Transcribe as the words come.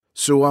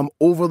So I'm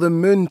over the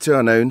moon to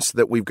announce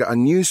that we've got a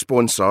new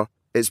sponsor.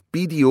 It's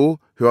BDO,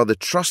 who are the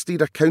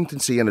trusted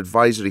accountancy and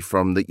advisory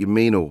firm that you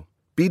may know.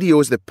 BDO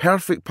is the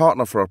perfect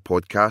partner for our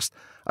podcast,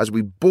 as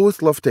we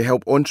both love to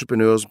help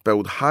entrepreneurs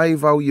build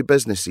high-value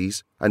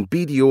businesses, and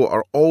BDO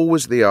are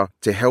always there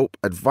to help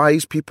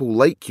advise people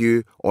like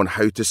you on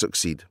how to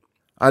succeed.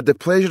 I had the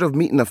pleasure of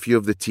meeting a few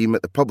of the team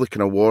at the Publican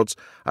Awards,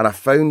 and I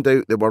found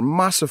out they were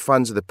massive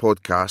fans of the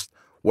podcast,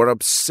 were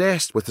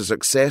obsessed with the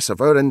success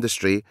of our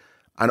industry,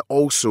 and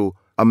also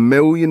a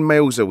million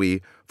miles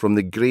away from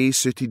the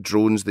grey-suited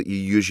drones that you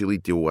usually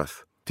deal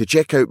with. To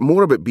check out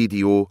more about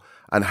BDO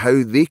and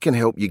how they can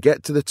help you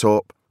get to the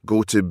top,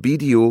 go to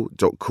bdo.co.uk.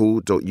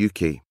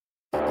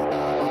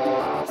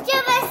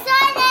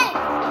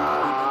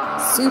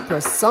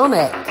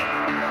 Supersonic!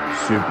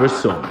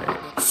 Supersonic!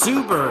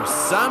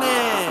 Supersonic!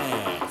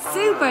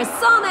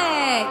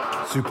 Supersonic!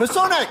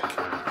 Supersonic!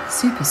 Supersonic!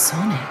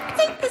 Supersonic!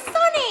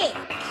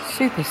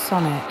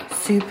 Supersonic!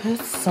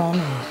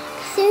 Supersonic!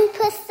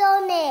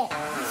 Supersonic!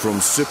 From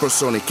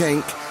Supersonic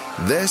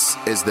Inc., this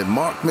is the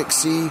Mark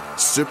McSee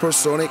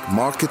Supersonic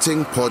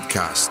Marketing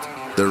Podcast,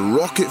 the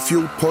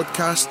rocket-fueled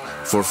podcast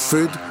for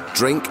food,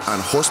 drink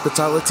and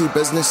hospitality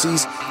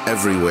businesses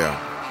everywhere.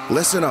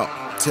 Listen up,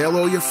 tell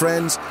all your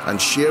friends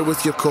and share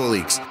with your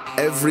colleagues.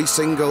 Every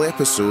single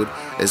episode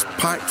is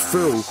packed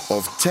full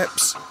of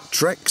tips,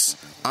 tricks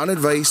and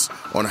advice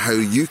on how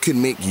you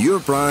can make your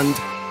brand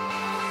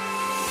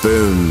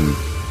boom.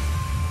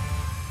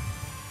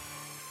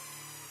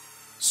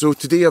 So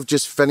today I've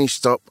just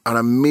finished up an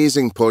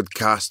amazing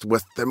podcast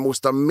with the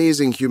most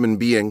amazing human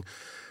being,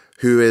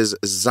 who is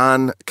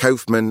Zan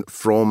Kaufman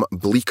from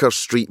Bleecker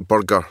Street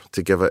Burger,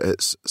 to give it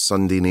its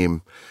Sunday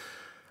name.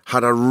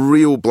 Had a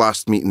real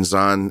blast meeting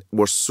Zan.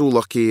 We're so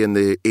lucky in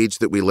the age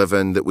that we live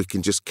in that we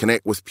can just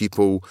connect with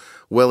people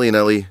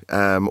willy-nilly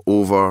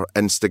over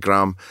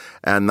Instagram,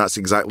 and that's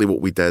exactly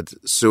what we did.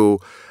 So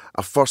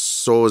I first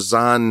saw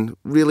Zan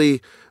really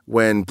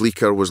when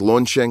Bleecker was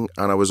launching,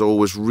 and I was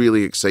always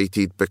really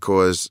excited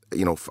because,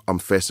 you know, I'm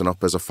fessing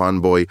up as a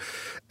fanboy.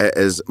 It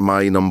is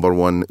my number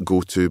one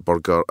go-to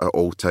burger at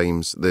all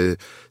times. The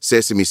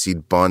sesame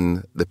seed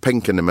bun, the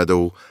pink in the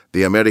middle,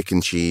 the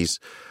American cheese.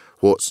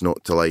 What's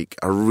not to like?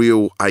 A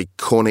real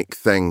iconic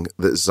thing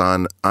that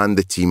Zan and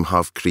the team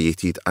have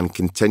created and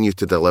continue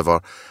to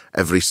deliver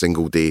every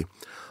single day.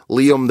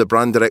 Liam, the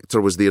brand director,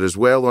 was there as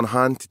well on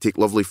hand to take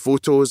lovely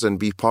photos and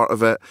be part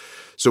of it.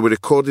 So we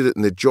recorded it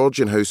in the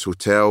Georgian House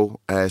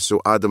Hotel.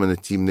 So Adam and the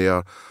team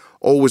there,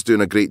 always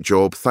doing a great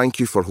job. Thank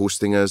you for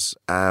hosting us.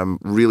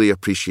 Really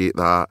appreciate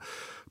that.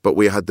 But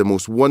we had the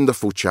most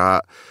wonderful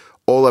chat,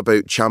 all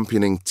about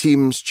championing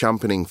teams,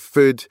 championing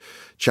food,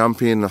 I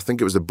think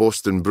it was the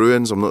Boston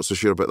Bruins, I'm not so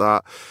sure about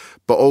that,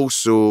 but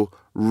also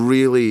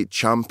really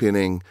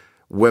championing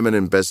women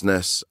in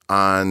business,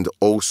 and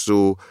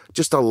also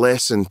just a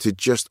lesson to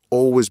just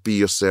always be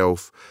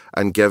yourself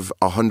and give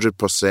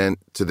 100%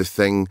 to the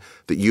thing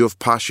that you have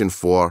passion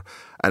for.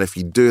 And if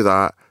you do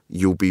that,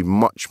 you'll be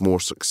much more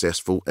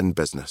successful in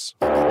business.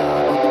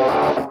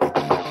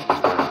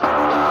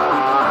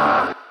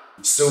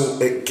 So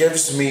it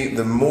gives me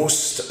the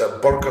most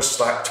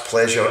burger-stacked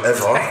pleasure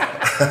ever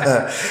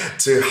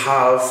to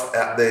have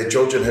at the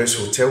Georgian House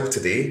Hotel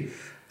today,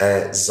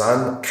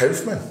 Zan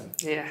Kaufman.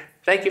 Yeah,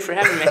 thank you for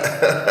having me.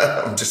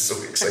 I'm just so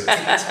excited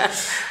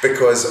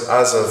because,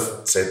 as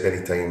I've said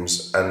many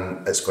times,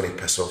 and it's going to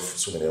piss off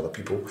so many other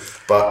people,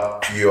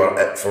 but you are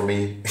it for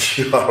me.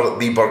 You are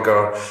the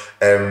burger,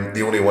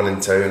 the only one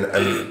in town.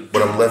 And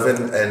when I'm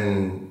living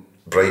in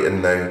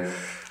Brighton now,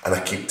 and I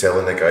keep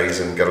telling the guys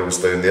and girls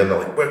down there, and they're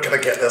like, where can I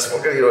get this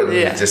burger? You know,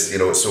 and just, you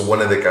know, so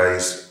one of the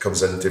guys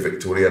comes into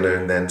Victoria now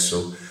and then,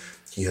 so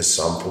he has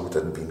sampled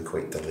and been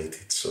quite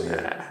delighted. So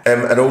yeah.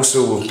 And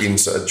also we've been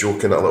sort of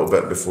joking a little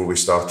bit before we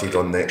started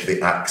on the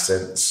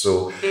accent.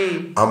 So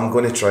I'm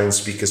going to try and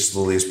speak as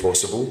slowly as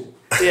possible.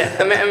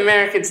 Yeah,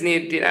 Americans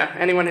need,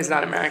 anyone who's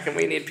not American,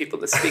 we need people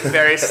to speak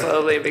very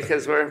slowly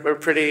because we're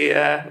pretty,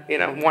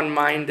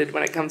 one-minded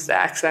when it comes to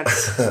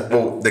accents.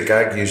 Well, the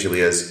gag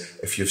usually is,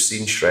 if you've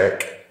seen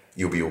Shrek,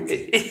 you'll be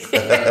okay.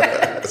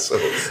 So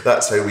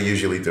that's how we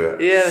usually do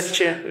it. Yeah, that's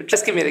true.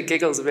 Just give me the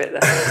giggles a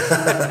bit.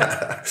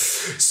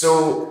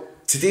 So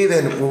today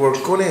then, we were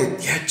going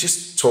to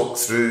just talk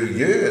through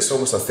you. It's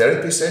almost a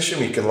therapy session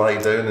where you can lie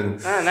down and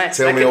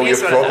tell me all your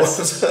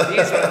problems.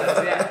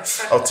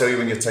 I'll tell you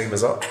when your time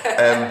is up.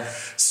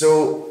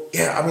 So,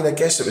 yeah, I mean, I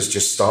guess it was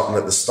just starting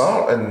at the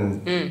start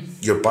and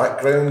your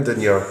background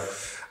and your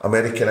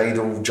American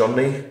Idol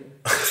journey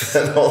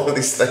and all of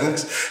these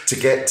things to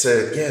get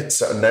to,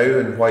 sort of now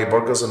and why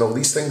burgers and all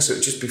these things. So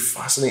it'd just be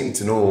fascinating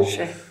to know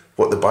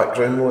what the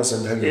background was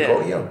and how you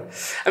got here.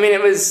 I mean,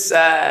 it was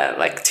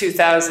like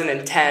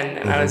 2010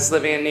 and I was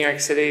living in New York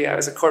City. I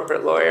was a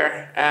corporate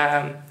lawyer.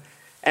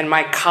 And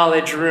my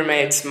college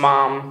roommate's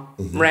mom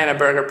ran a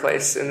burger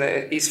place in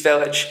the East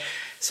Village.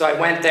 So I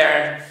went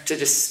there to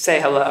just say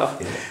hello.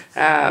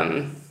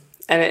 And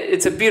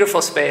it's a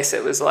beautiful space.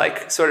 It was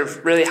like sort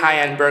of really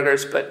high-end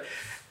burgers, but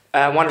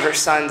One of her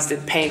sons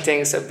did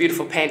paintings, so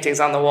beautiful paintings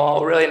on the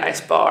wall, really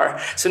nice bar.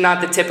 So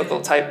not the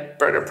typical type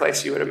burger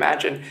place you would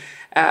imagine.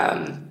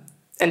 And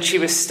she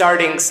was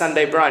starting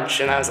Sunday brunch,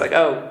 and I was like,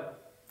 oh,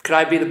 could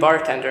I be the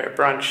bartender at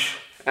brunch?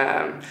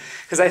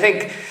 Because I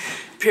think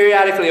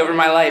periodically over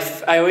my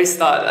life, I always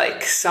thought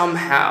like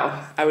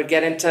somehow I would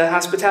get into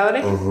hospitality.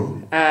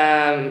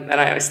 And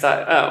I always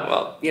thought, oh,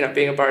 well, you know,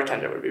 being a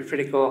bartender would be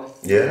pretty cool.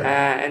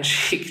 Yeah. And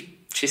she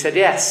said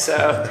yes.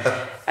 So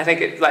I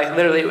think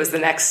it was the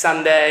next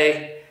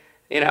Sunday.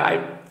 You know,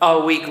 I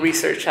all week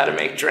researched how to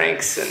make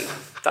drinks and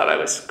thought I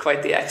was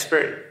quite the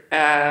expert.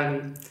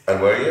 And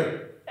were you?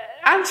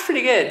 I was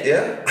pretty good.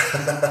 Yeah.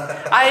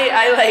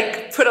 I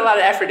like put a lot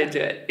of effort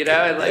into it, you know,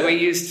 and like we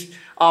used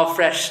all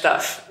fresh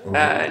stuff,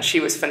 and she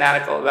was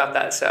fanatical about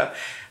that. So,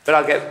 but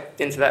I'll get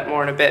into that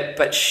more in a bit.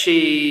 But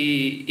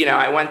she, you know,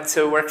 I went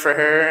to work for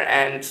her,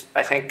 and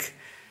I think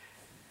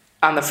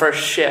on the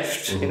first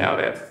shift, you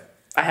know,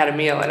 I had a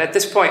meal, and at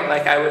this point,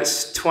 like I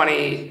was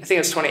 20, I think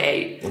I was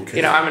 28. Okay.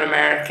 You know, I'm an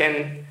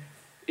American.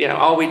 You know,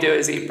 all we do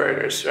is eat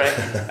burgers, right?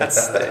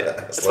 That's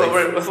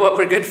what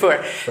we're good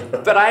for.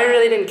 But I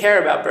really didn't care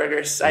about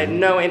burgers. I had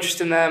no interest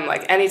in them.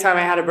 Like anytime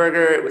I had a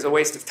burger, it was a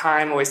waste of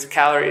time, a waste of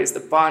calories.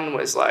 The bun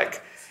was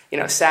like, you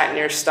know, sat in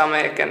your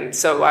stomach, and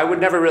so I would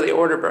never really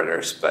order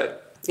burgers.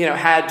 But you know,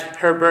 had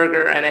her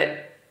burger, and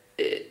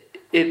it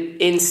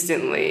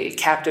instantly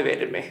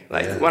captivated me.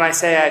 Like when I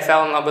say I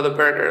fell in love with a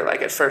burger,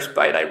 like at first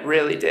bite, I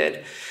really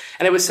did,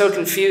 and it was so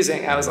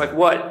confusing. I was like,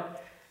 what?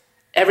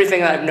 Everything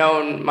that I've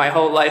known my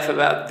whole life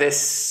about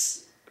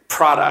this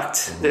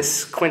product,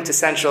 this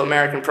quintessential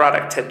American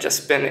product, had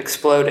just been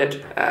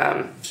exploded.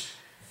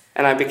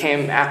 And I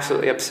became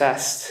absolutely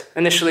obsessed.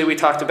 Initially, we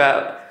talked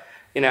about,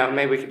 you know,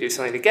 maybe we could do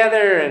something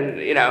together. And,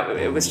 you know,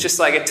 it was just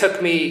like, it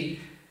took me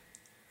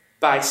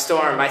by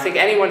storm. I think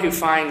anyone who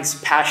finds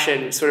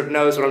passion sort of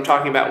knows what I'm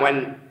talking about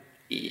when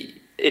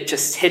it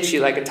just hits you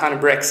like a ton of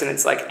bricks, and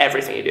it's like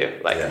everything you do.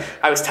 Like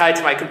I was tied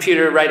to my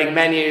computer, writing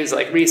menus,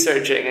 like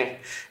researching, and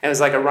it was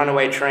like a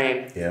runaway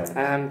train.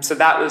 So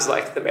that was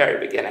like the very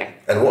beginning.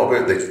 And what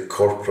about the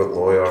corporate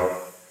lawyer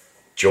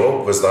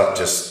job? Was that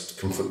just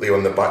completely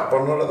on the back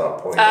burner at that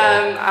point?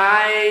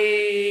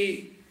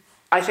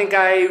 I think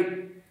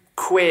I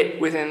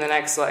quit within the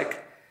next like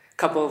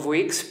couple of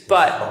weeks,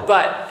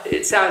 but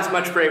it sounds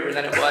much braver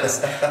than it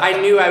was.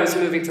 I knew I was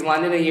moving to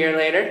London a year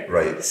later,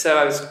 right? So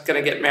I was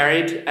going to get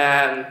married.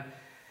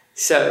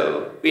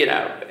 So you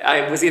know,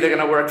 I was either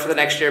going to work for the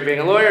next year being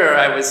a lawyer, or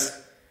I was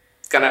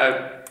going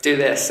to do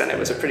this, and it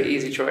was a pretty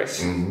easy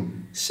choice.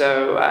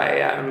 So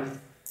I,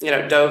 you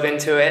know, dove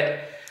into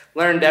it,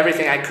 learned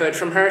everything I could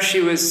from her.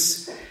 She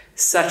was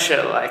such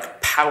a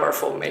like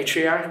powerful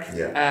matriarch,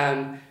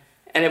 and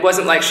it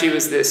wasn't like she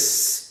was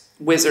this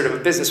wizard of a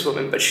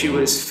businesswoman, but she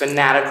was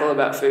fanatical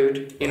about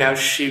food. You know,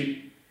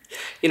 she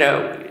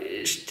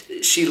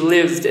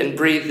lived and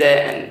breathed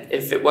it, and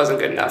if it wasn't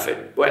good enough,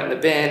 it went in the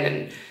bin,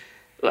 and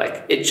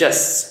like it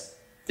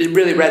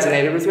really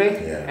resonated with me,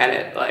 and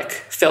it like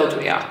filled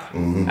me up.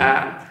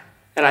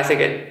 And I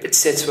think it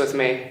sits with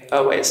me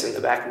always in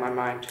the back of my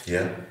mind.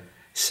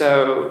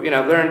 So, you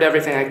know, learned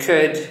everything I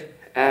could,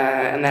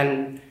 and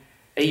then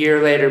a year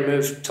later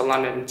moved to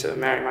London to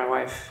marry my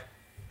wife.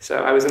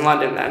 So I was in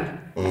London then,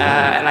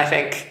 and I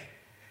think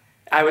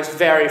I was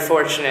very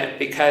fortunate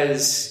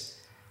because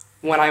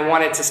when I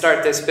wanted to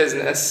start this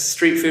business,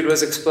 street food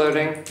was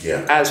exploding,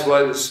 as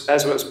was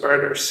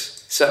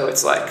burgers. So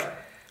it's like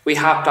we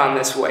hopped on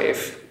this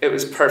wave. It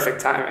was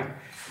perfect timing.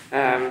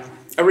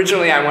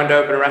 Originally, I wanted to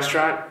open a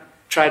restaurant,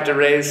 tried to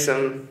raise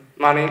some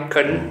money,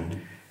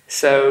 couldn't.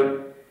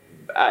 So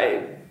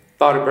I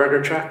bought a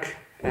burger truck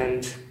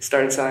and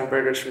started selling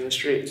burgers from the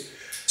street.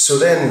 So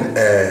then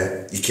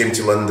you came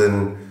to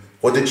London.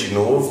 What did you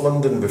know of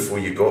London before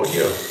you got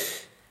here?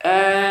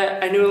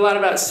 I knew a lot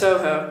about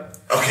Soho.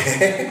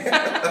 Okay.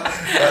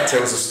 That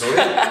tells a story.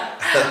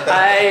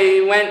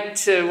 I went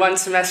to one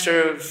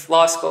semester of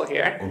law school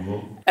here,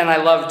 and I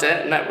loved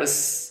it. And that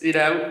was, you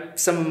know,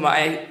 some of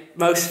my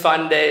most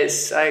fun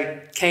days.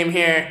 I came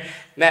here,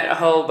 met a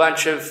whole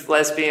bunch of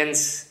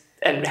lesbians,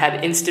 and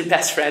had instant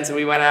best friends, and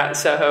we went out in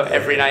Soho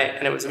every night,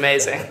 and it was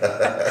amazing.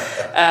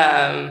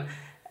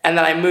 And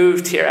then I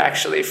moved here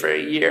actually for a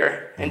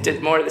year and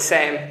did more of the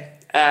same.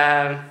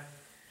 And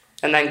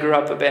then grew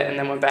up a bit and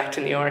then went back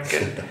to New York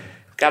and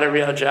got a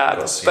real job.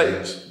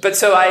 But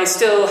so I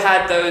still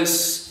had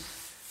those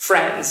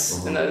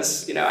friends and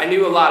those, you know, I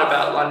knew a lot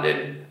about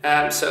London.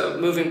 So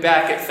moving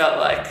back, it felt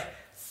like,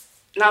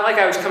 not like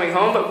I was coming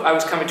home, but I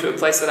was coming to a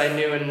place that I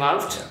knew and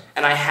loved.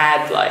 And I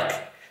had like,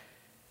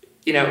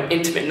 you know,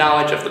 intimate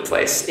knowledge of the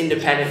place,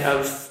 independent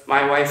of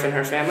my wife and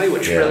her family,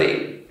 which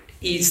really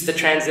eased the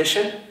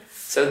transition.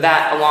 So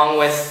that, along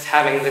with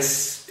having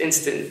this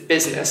instant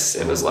business,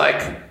 it was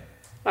like,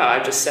 oh, I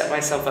just set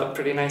myself up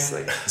pretty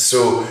nicely.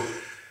 So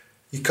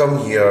you come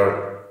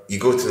here, you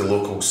go to the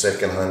local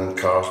second-hand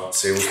car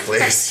sales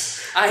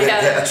place,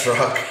 get a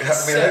truck.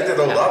 I mean, how did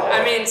all that work?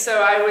 I mean,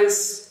 so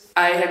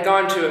I had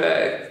gone to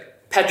a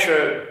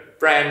Petra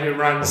brand who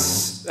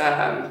runs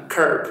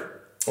Curb,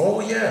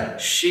 Oh, yeah.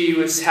 She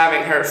was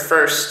having her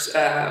first,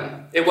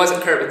 it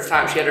wasn't Curb at the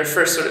time, she had her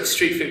first sort of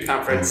street food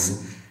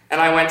conference,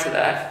 and I went to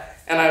that,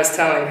 and I was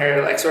telling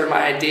her, like, sort of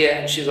my idea,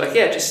 and she was like,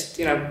 yeah, just,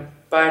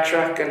 buy a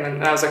truck,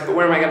 and I was like, but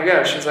where am I going to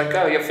go? She was like,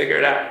 oh, you'll figure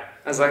it out.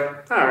 I was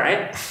like, all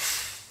right.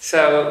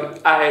 So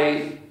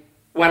I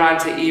went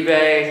onto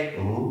eBay,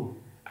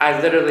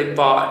 I literally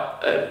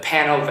bought a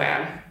panel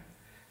van,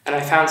 and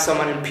I found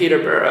someone in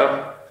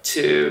Peterborough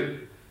to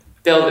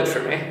build it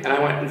for me, and I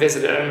went and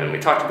visited him, and we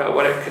talked about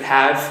what it could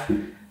have.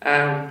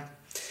 And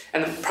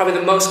probably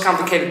the most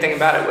complicated thing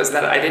about it was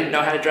that I didn't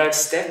know how to drive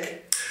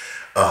stick.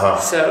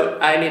 So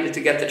I needed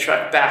to get the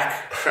truck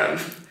back from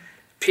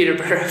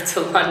Peterborough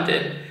to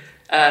London,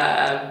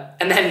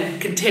 and then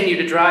continue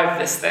to drive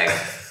this thing,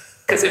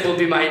 because it will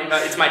be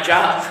it's my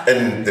job.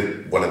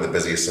 In one of the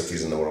busiest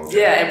cities in the world.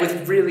 Yeah,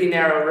 with really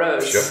narrow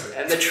roads. Sure.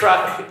 And the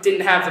truck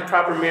didn't have the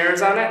proper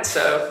mirrors on it,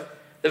 so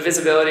the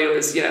visibility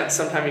was,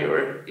 sometimes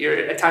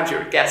at times you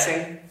were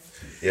guessing.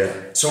 Yeah.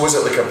 So was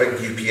it like a big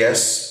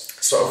UPS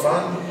sort of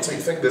van type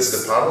thing?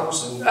 The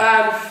panels?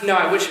 No,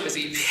 I wish it was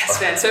a UPS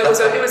van. So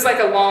it was like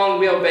a long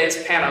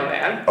wheelbase panel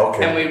van.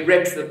 Okay. And we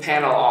ripped the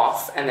panel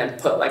off and then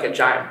put like a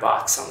giant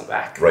box on the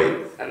back.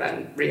 Right. And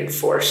then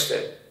reinforced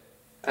it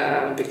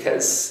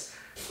because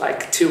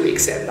like 2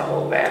 weeks in, the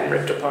whole van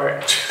ripped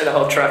apart, and the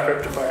whole truck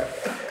ripped apart.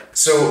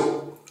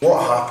 So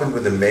what happened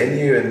with the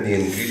menu and the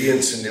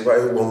ingredients, and how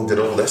long did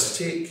all this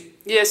take?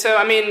 Yeah, so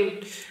I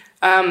mean,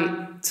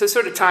 so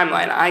sort of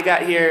timeline. I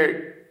got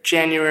here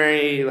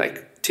January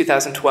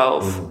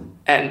 2012,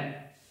 and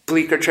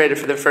Bleecker traded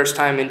for the first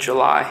time in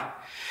July.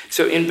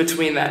 So in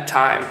between that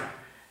time,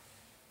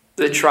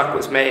 the truck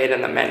was made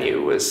and the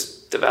menu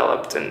was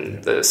developed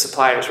and the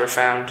suppliers were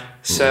found.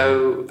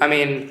 So, I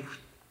mean,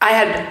 I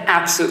had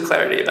absolute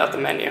clarity about the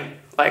menu.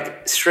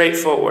 Like,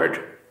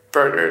 straightforward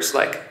burgers,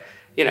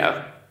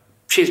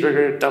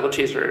 cheeseburger, double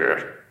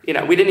cheeseburger.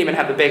 We didn't even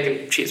have the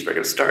bacon cheeseburger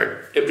to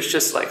start. It was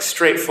just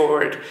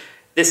straightforward.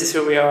 This is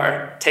who we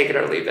are. Take it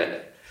or leave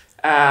it.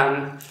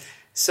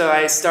 So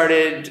I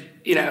started,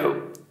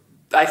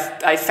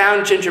 I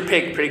found Ginger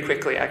Pig pretty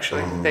quickly,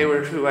 actually. They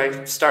were who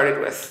I started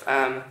with.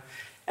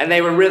 And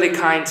they were really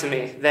kind to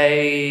me.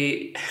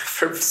 They,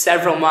 for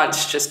several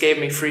months, just gave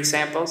me free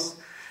samples.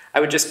 I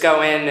would just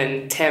go in,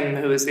 and Tim,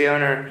 who was the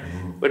owner,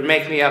 would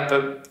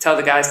tell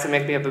the guys to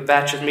make me up a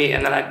batch of meat,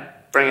 and then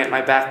I'd bring it in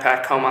my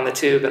backpack home on the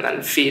tube and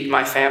then feed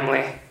my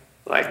family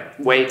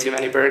way too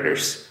many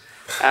burgers.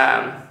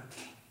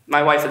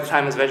 My wife at the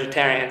time was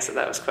vegetarian, so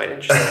that was quite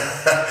interesting.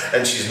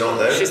 And she's not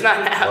now? She's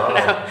not now,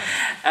 wow.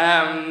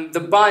 No. The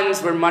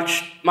buns were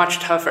much, much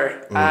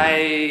tougher.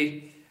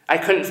 I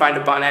couldn't find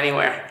a bun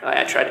anywhere.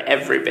 I tried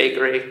every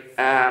bakery.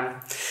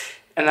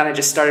 And then I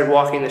just started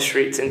walking the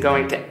streets and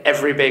going to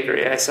every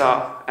bakery I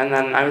saw. And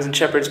then I was in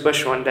Shepherd's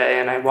Bush one day,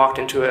 and I walked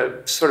into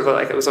it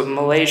was a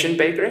Malaysian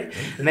bakery.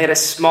 And they had a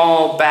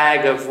small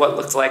bag of what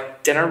looked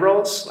like dinner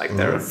rolls.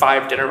 There were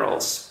 5 dinner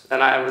rolls.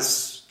 And I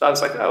was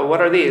like, oh, what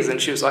are these? And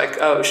she was like,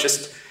 oh, it's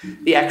just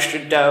the extra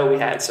dough we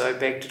had, so I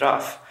baked it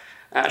off.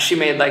 She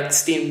made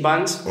steamed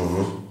buns.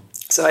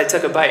 So I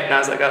took a bite, and I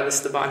was like, oh, this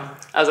is the bun.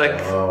 I was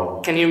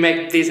like, Can you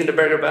make these into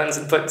burger buns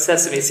and put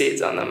sesame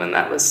seeds on them? And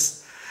that was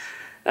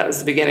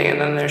the beginning,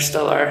 and then they're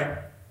still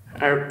our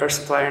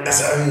supplier now. Is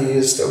that how he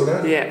is still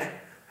now? Yeah.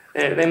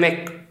 They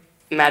make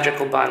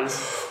magical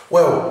buns.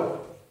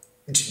 Well,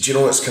 do you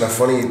know what's kind of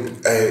funny?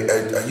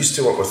 I used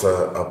to work with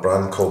a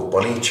brand called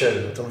Bunny Chow. I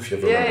don't know if you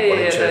ever remember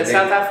Bunny Chow. The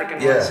South African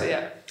ones,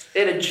 yeah.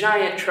 They had a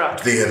giant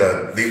truck. They had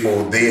a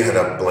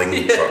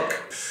bling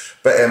truck.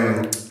 But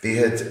they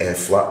had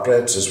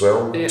flatbreads as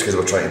well, because they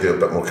were trying to do a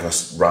bit more kind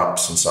of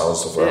wraps and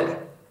salads and stuff like that.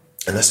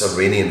 And this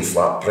Iranian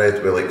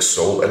flatbread with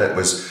salt in it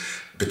was,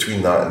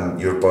 between that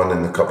and your bun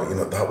and the cup,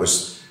 that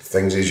was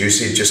things, as you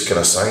say, just kind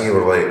of sang. You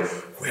were like,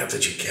 where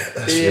did you get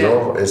this?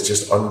 It's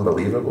just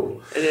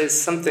unbelievable. It is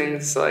something.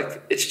 It's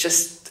it's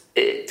just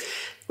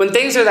when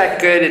things are that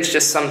good, it's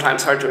just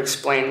sometimes hard to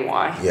explain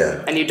why.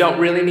 Yeah. And you don't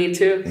really need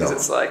to, because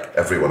it's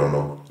everyone will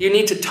know. You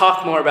need to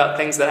talk more about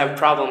things that have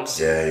problems.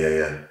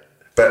 Yeah.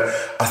 But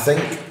I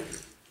think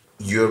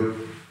your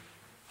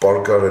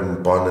burger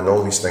and bun and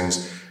all these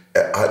things,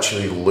 it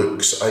actually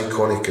looks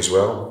iconic as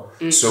well.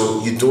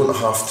 So you don't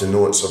have to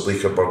know it's a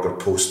Bleecker burger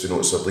post to know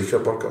it's a Bleecker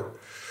burger.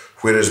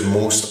 Whereas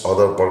most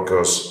other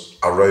burgers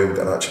around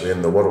and actually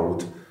in the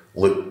world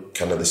look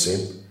kind of the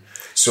same.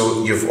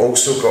 So you've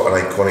also got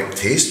an iconic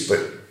taste, but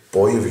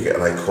boy, have you got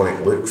an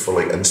iconic look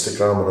for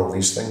Instagram and all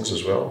these things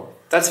as well.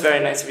 That's very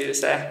nice of you to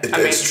say.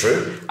 It's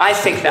true. I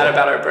think that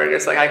about our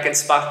burgers. I can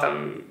spot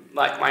them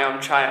like my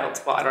own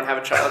child. Well, I don't have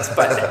a child,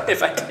 but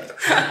if I did.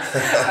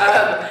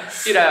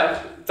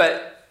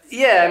 But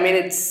yeah,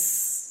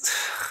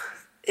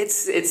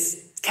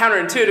 it's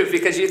counterintuitive,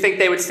 because you think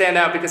they would stand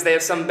out because they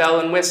have some bell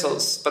and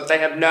whistles, but they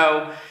have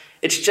no.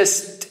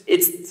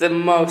 It's the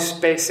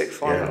most basic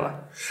formula. Yeah.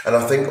 And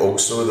I think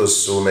also there's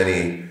so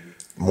many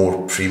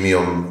more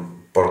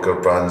premium burger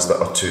brands that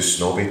are too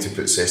snobby to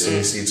put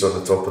sesame seeds on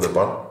the top of the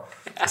bun.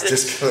 It's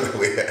just kind of the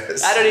way it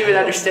is. I don't even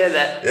understand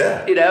that.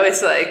 Yeah.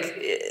 It's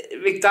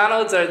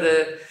McDonald's are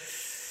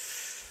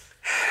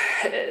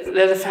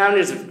they're the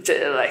founders of,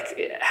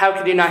 like, how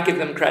could you not give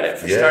them credit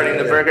for starting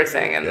the burger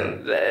thing?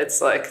 And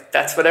it's like,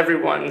 that's what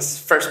everyone's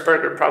first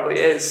burger probably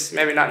is.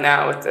 Maybe not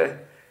now with the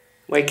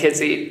way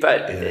kids eat,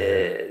 but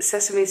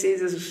sesame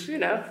seeds is,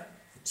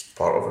 It's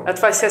part of it.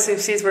 That's why sesame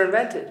seeds were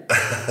invented.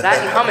 That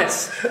and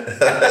hummus.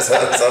 that's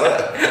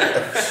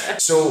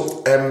it.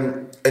 So,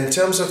 in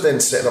terms of then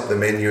setting up the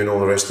menu and all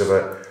the rest of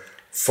it,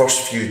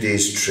 first few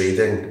days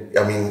trading,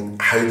 I mean,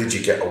 how did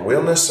you get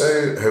awareness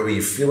out? How were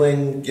you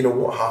feeling?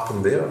 What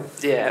happened there?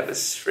 Yeah, it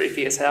was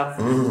freaky as hell.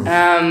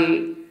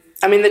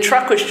 I mean, the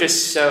truck was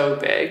just so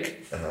big,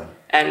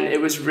 and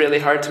it was really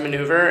hard to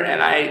maneuver,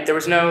 and there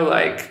was no,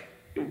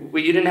 you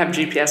didn't have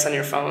GPS on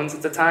your phones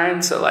at the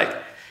time, so,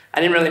 I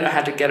didn't really know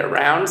how to get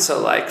around.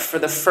 So, for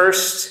the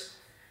first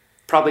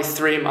probably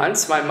 3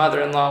 months, my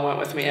mother-in-law went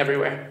with me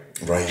everywhere.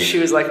 Right. She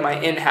was like my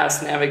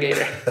in-house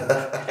navigator.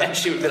 And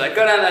she would be like,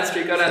 go down that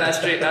street.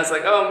 And I was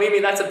like, oh, Mimi,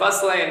 that's a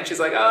bus lane. And she's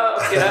like, oh,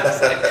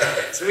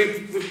 So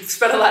we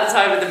spent a lot of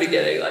time at the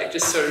beginning,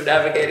 just sort of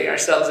navigating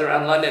ourselves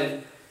around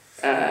London.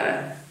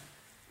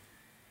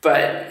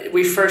 But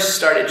we first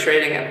started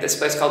trading at this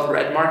place called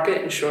Red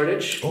Market in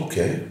Shoreditch.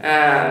 Okay.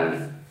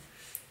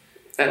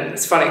 And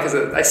it's funny because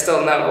I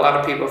still know a lot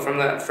of people from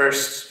that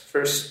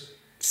first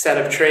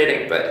set of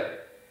trading,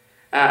 but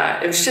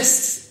it was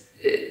just,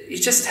 you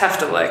just have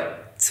to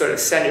sort of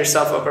send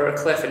yourself over a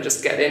cliff and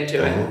just get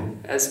into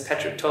it, as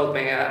Petra told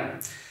me.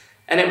 And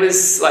it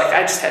was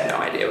I just had no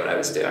idea what I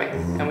was doing.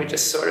 And we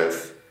just sort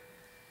of,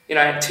 I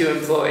had 2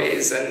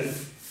 employees, and,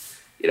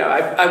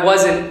 I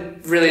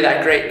wasn't really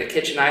that great in the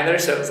kitchen either.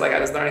 So it was I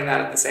was learning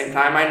that at the same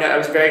time. I know I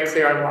was very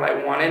clear on what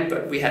I wanted,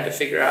 but we had to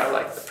figure out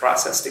the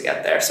process to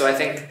get there. So I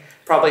think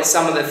probably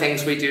some of the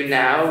things we do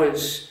now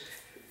is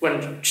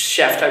when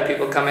chef type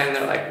people come in,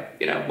 they're like,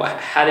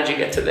 how did you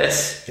get to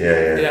this?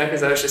 Yeah.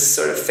 Because I was just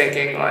sort of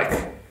thinking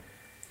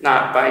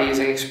not by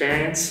using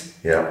experience.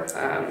 Yeah.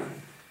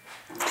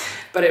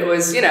 But it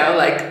was,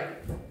 I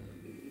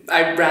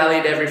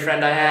rallied every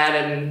friend I had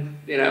and,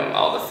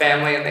 all the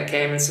family, and they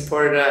came and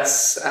supported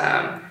us.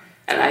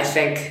 And I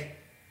think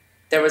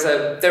at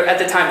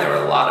the time there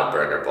were a lot of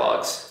burger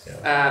blogs.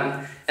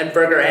 Yeah. And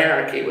Burger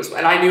Anarchy was,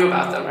 and I knew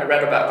about them. I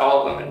read about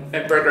all of them,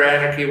 and Burger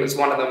Anarchy was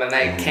one of them. And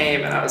they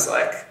came, and I was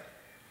like,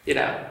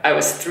 I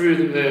was through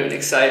the moon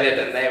excited,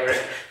 and they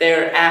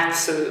were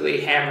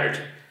absolutely hammered.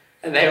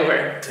 And they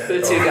were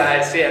the 2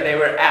 guys. Yeah, they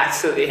were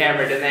absolutely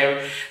hammered, and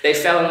they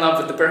fell in love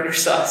with the burger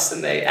sauce,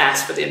 and they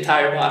asked for the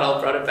entire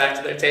bottle, brought it back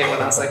to their table,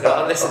 and I was like,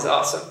 oh, this is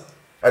awesome.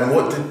 And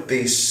what did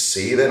they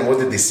say then? What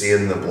did they say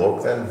in the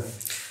blog then?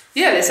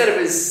 Yeah, they said it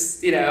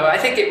was, I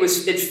think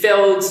it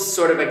filled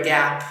sort of a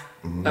gap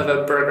of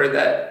a burger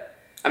that,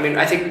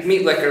 I think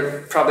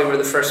Bleecker probably were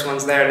the first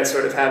ones there to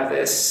sort of have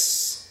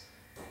this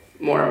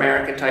more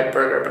American type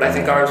burger, but I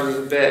think ours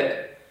was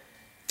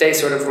they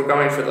sort of were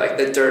going for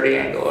the dirty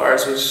angle.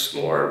 Ours was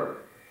more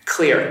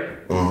clear.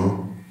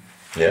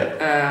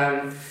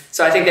 Yeah.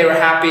 So I think they were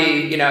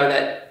happy,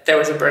 that there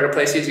was a burger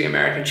place using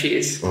American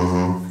cheese,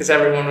 because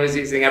everyone was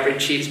using every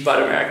cheese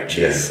but American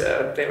cheese.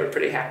 So they were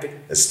pretty happy.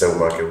 It's still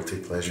my guilty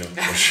pleasure,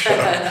 for sure.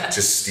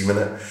 Just steaming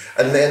it.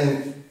 And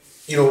then,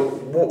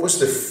 what was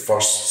the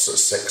first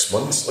 6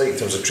 months like in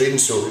terms of trading?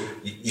 So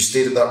you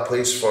stayed at that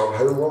place for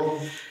how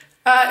long?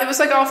 It was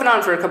off and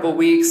on for a couple of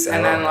weeks,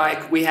 and then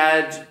we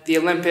had the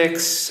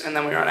Olympics, and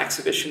then we were on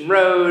Exhibition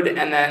Road,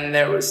 and then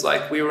there was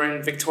we were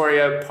in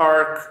Victoria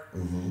Park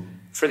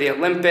for the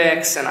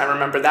Olympics, and I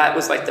remember that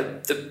was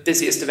the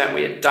busiest event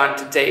we had done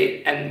to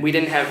date, and we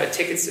didn't have a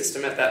ticket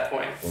system at that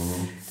point.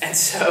 And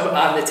so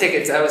on the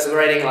tickets I was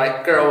writing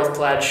girl with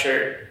plaid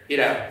shirt,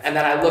 and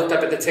then I looked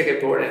up at the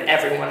ticket board and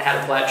everyone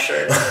had a plaid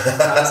shirt.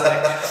 And I was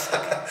like,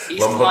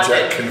 East Lumberjack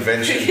London.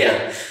 convention.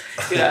 Yeah.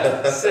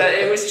 So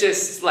it was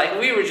just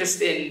we were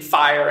just in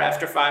fire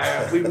after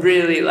fire. We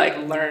really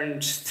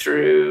learned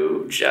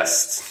through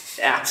just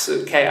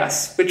absolute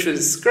chaos, which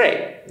was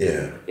great.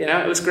 Yeah.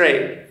 It was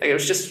great. It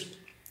was just,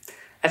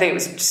 I think it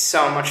was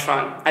so much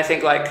fun. I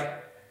think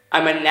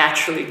I'm a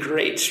naturally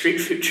great street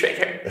food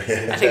trader.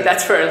 I think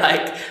that's where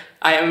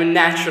I am a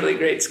naturally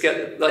great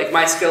skill.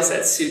 My skill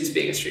set suits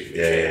being a street food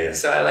trader. Yeah.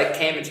 So I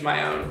came into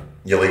my own.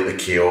 You like the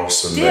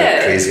chaos and the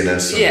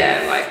craziness.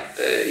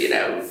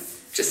 And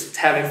just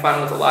having fun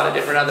with a lot of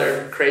different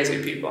other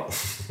crazy people.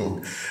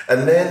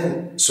 And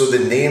then, so the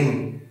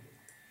name,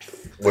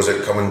 was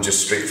it coming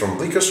just straight from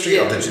Bleecker Street,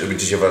 or did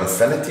you have an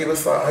affinity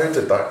with that? How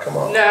did that come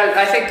up? No,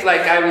 I think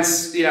I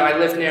was, I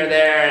lived near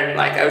there, and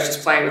I was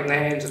just playing with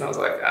names, and I was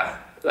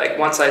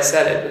once I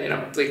said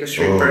it, Bleecker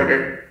Street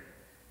Burger,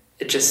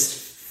 it just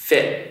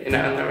fit, and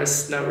there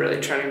was no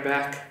really turning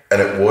back.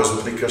 And it was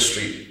Bleecker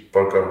Street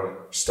Burger,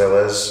 still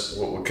is?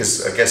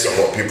 Because I guess a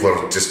lot of people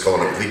are just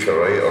calling it Bleecker,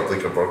 right? Or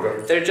Bleecker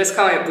Burger. They're just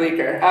calling it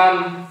Bleecker.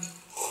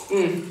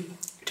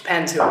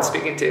 Depends who I'm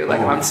speaking to. If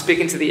I'm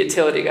speaking to the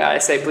utility guy, I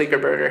say Bleecker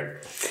Burger.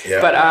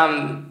 Yeah. But I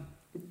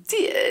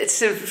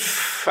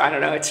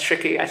don't know, it's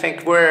tricky. I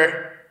think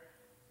we'll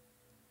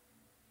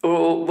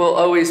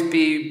always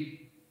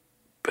be,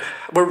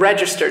 we're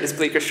registered as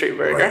Bleecker Street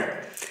Burger.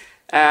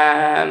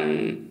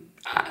 Right.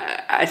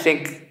 I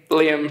think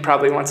Liam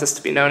probably wants us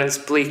to be known as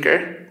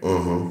Bleecker,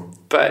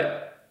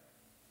 but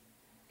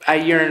I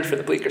yearn for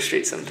the Bleecker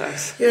Street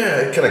sometimes.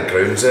 Yeah, it kind of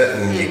grounds it,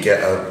 and you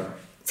get a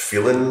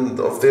feeling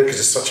of there because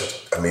it's such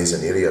an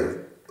amazing area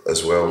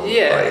as well.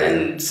 Yeah,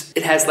 and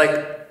it has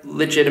like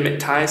legitimate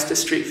ties to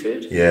street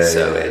food. Yeah,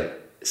 so yeah.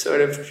 it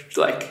sort of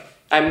like,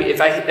 I mean,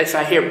 if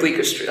I hear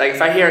Bleecker Street, like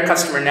if I hear a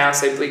customer now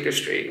say Bleecker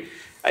Street,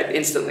 I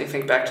instantly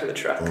think back to the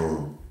truck.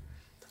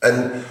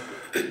 And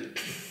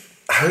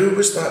how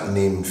was that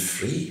name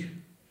free?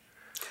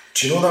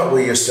 Do you know that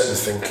way you're sitting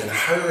thinking,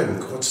 how in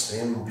God's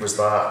name was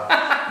that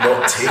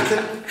not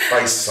taken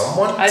by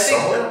someone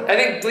somewhere? I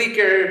think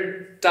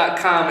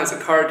Bleecker.com is a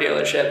car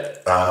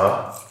dealership.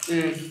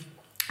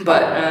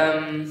 But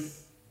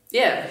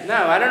yeah,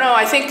 no, I don't know.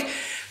 I think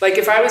like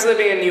if I was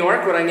living in New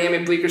York, would I name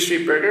it Bleecker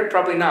Street Burger?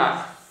 Probably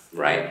not,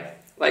 right?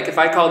 Like if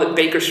I called it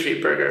Baker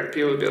Street Burger,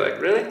 people would be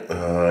like, really?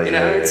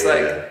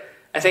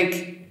 I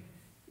think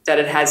that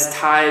it has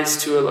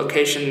ties to a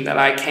location that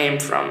I came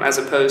from as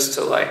opposed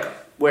to like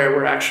where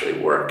we're actually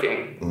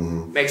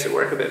working makes it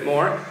work a bit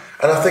more.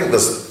 And I think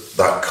there's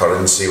that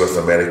currency with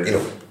America, you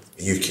know,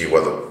 UK,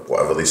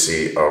 whatever they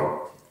say,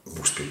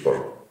 most people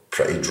are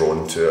pretty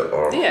drawn to it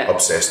or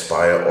obsessed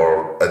by it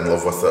or in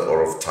love with it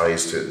or have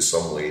ties to it in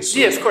some way. So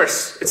yeah, of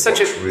course. It's such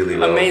an really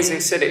amazing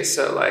city.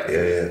 So like,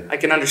 I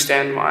can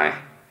understand why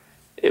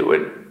it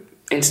would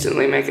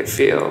instantly make it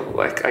feel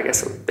like, I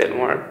guess, a bit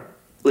more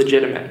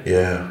legitimate.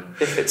 Yeah.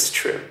 If it's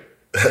true.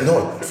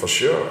 No, for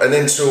sure. And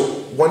then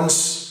so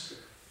once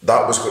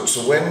that was good,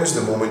 so when was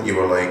the moment you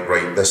were like,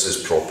 right, this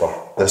is proper.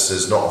 This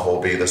is not a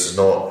hobby. This is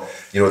not,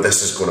 you know,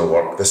 this is going to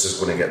work. This is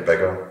going to get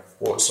bigger.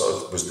 What sort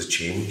of was the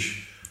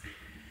change?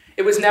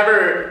 It was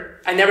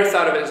I never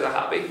thought of it as a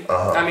hobby.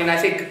 I mean,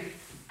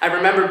 I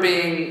remember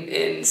being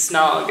in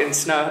Snog in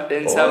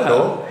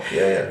Soho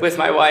with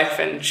my wife,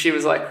 and she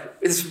was like,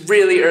 it's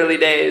really early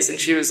days, and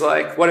she was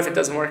like, what if it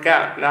doesn't work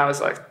out? And I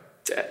was like,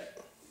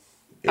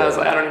 I was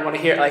like, I don't even want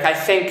to hear it. Like, I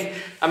think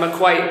I'm a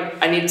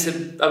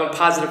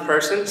positive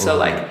person, so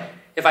like,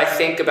 if I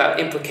think about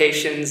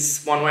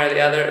implications one way or the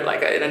other,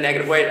 like in a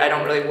negative way, I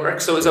don't really work.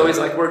 So it was always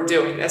like, we're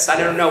doing this. I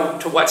don't know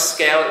to what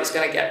scale it was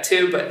going to get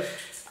to, but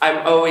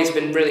I've always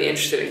been really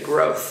interested in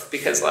growth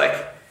because like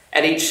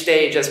at each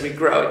stage as we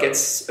grow, it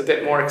gets a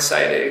bit more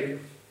exciting,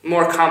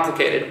 more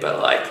complicated, but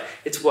like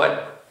it's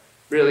what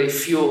really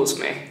fuels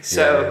me.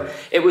 So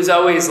it was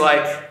always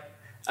like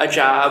a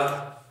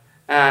job,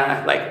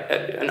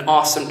 an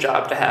awesome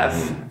job to have.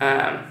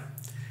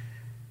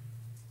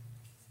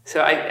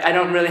 So I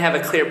don't really have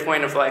a clear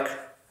point of like,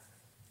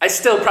 I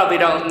still probably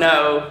don't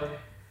know.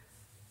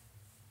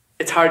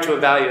 It's hard to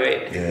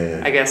evaluate,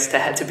 I guess,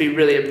 to be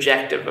really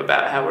objective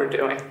about how we're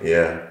doing.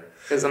 Yeah.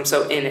 Because I'm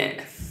so in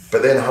it.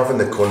 But then having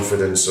the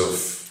confidence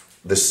of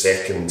the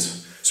second...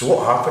 So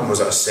what happened? Was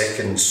it a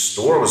second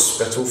store? Was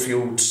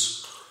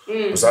Spitalfields?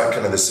 Was that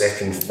kind of the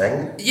second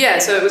thing? Yeah,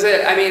 so it was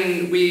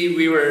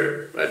we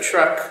were a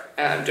truck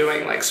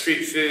doing like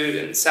street food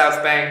in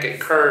South Bank and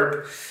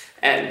Curb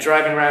and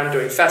driving around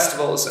doing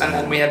festivals. And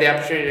then we had the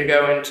opportunity to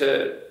go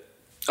into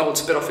Old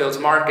Spitalfields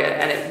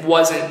Market, and it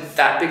wasn't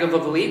that big of a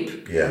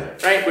leap. Yeah.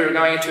 Right? We were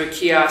going into a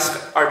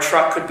kiosk, our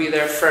truck could be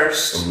there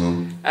first,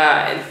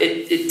 and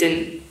it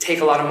didn't take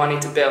a lot of money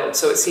to build,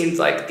 so it seemed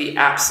like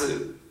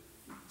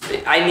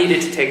I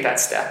needed to take that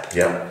step.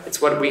 Yeah.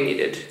 It's what we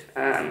needed.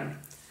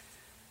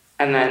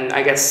 And then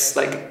I guess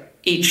like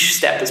each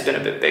step has been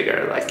a bit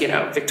bigger. Like, you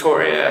know,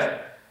 Victoria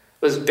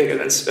was bigger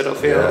than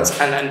Spitalfields,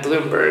 and then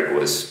Bloomberg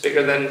was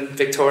bigger than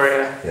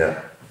Victoria.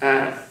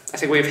 Yeah. I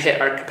think we've hit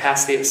our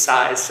capacity of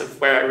size of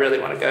where I really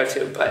want to go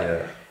to,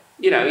 but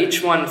you know,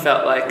 each one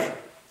felt like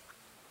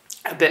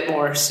a bit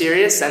more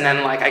serious, and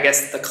then like I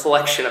guess the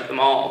collection of them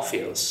all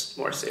feels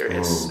more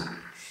serious.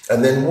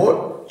 And then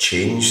what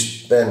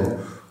changed then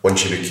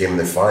once you became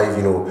the five?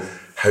 You know,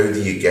 how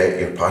do you get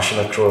your passion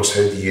across?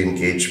 How do you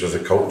engage with the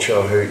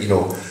culture? How, you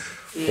know,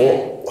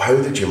 how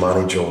did you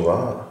manage all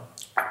that?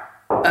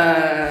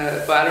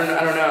 But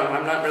I don't know.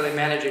 I'm not really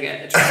managing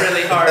it. It's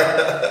really hard.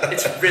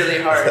 It's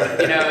really hard.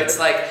 You know, it's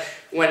like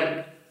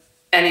when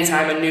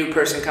anytime a new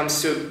person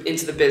comes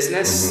into the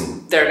business,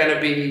 they're going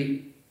to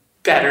be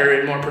better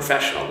and more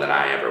professional than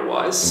I ever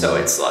was. So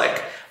it's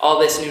like all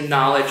this new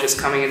knowledge is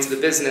coming into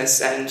the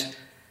business, and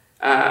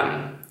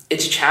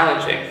it's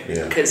challenging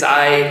because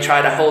I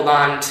try to hold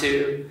on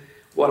to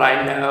what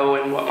I know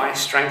and what my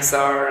strengths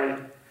are,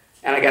 and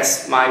I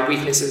guess my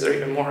weaknesses are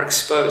even more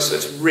exposed. So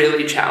it's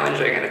really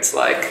challenging, and it's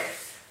like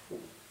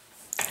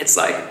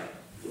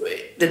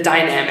the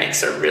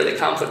dynamics are really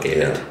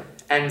complicated.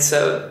 And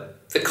so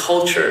the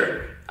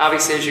culture,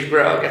 obviously as you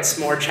grow, gets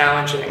more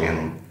challenging,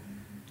 and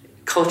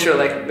culture,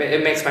 like,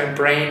 it makes my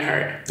brain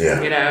hurt.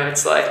 You know,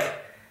 it's like,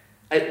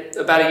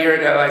 about a year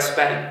ago, I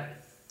spent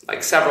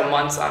like several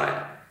months on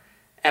it,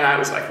 and I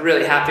was like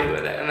really happy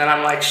with it. And then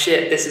I'm like,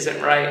 shit, this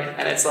isn't right.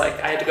 And it's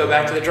like, I had to go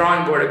back to the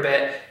drawing board a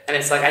bit, and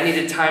it's like, I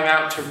needed time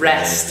out to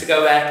rest, to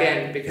go back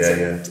in, because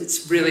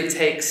it really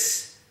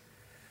takes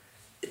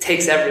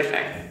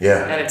everything.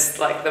 And it's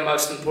like the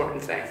most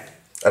important thing.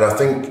 And I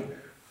think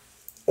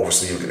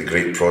obviously you've got the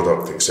great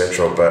product,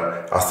 etc.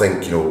 But I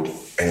think, you know,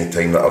 any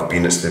time that I've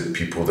been, it's the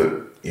people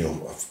that, you know,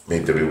 have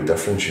made the real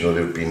difference. You know,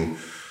 they've been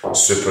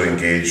super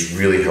engaged,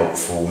 really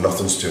helpful,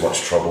 nothing's too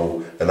much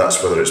trouble, and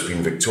that's whether it's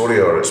been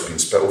Victoria or it's been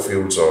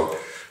Spitalfields or,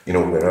 you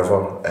know,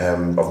 wherever.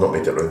 I've not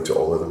made it round to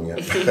all of them yet.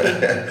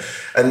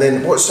 And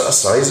then what sort of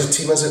size of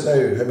team is it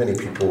now? How many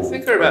people? I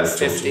think we're about in the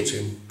total 50.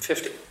 team?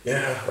 50.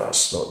 Yeah,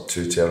 that's not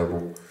too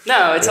terrible.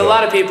 No, it's You a know,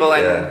 lot of people,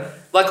 and yeah.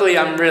 luckily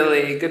I'm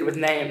really good with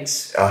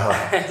names.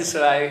 Uh-huh.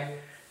 So I,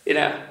 you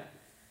know,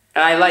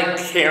 and I like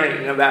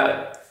hearing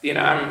about, you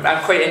know,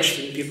 I'm quite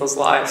interested in people's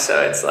lives,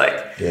 so it's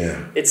like,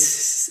 Yeah. it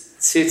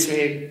suits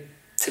me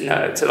to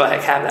know, to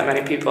like have that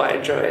many people. I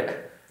enjoy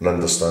it. And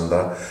understand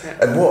that. Yeah.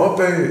 And what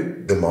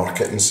about the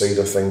marketing side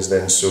of things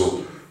then?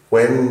 So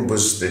when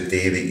was the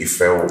day that you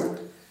felt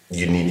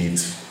you needed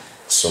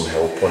some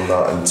help on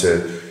that and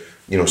to,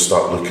 you know,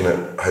 start looking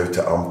at how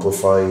to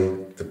amplify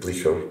the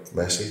Bleecker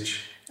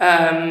message?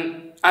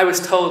 I was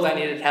told I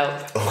needed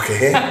help.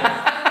 Okay.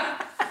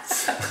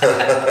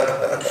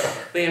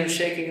 Liam's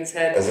shaking his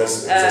head. Is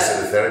this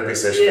a therapy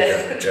session?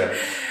 Yeah.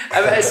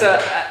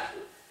 Yeah.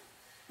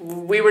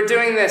 We were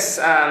doing this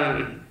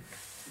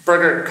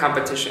burger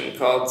competition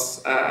called,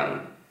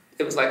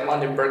 it was like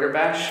London Burger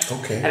Bash.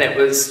 Okay. And it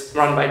was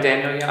run by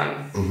Daniel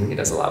Young. Mm-hmm. He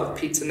does a lot with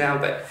pizza now,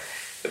 but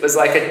it was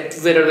like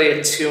literally a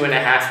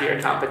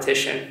 2.5-year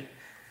competition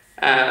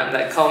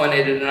that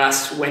culminated in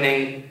us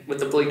winning with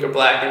the Bleecker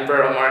Black in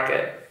Borough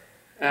Market.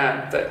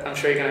 But I'm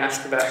sure you're going to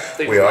ask about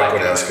Bleecker We Black. are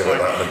going to ask about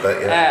that in a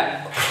bit,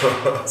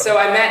 yeah. So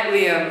I met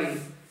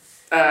Liam,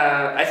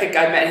 I think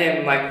I met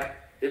him like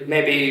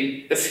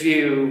maybe a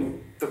few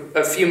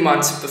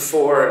months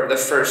before the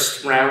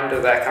first round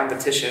of that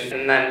competition,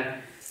 and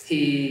then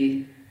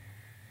he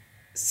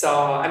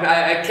saw,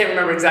 I can't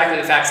remember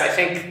exactly the facts, I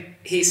think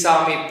he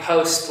saw me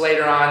post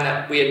later on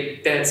that we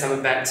had been at some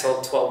event and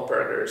sold 12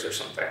 burgers or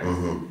something.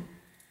 Mm-hmm.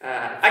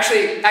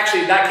 Actually,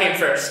 that came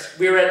first.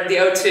 We were at the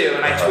O2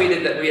 and I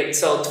tweeted that we had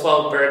sold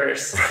 12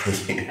 burgers.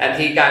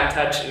 And he got in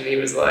touch and he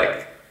was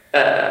like,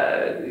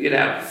 you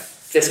know,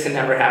 this can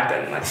never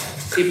happen. Like,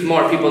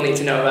 more people need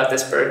to know about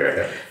this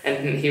burger. Yeah.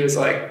 And he was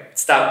like,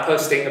 stop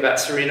posting about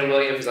Serena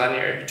Williams on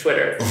your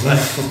Twitter.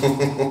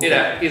 Like, you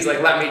know, he's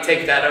like, let me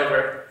take that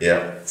over.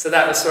 Yeah. So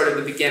that was sort of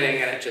the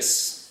beginning, and it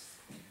just,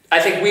 I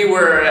think we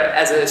were,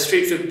 as a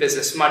street food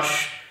business,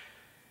 much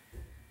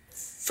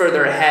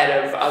further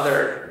ahead of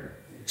other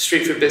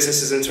street food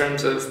businesses in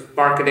terms of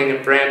marketing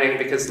and branding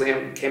because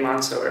Liam came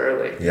on so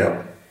early.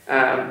 Yeah.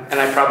 And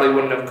I probably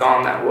wouldn't have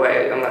gone that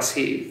way unless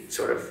he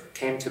sort of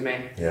came to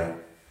me. Yeah.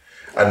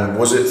 And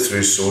was it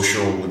through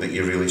social that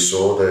you really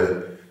saw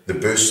the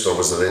boost, or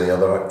was there any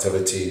other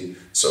activity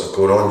sort of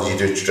going on? Did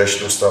you do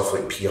traditional stuff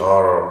like PR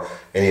or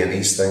any of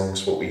these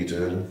things? What were you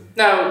doing?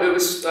 No, it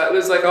was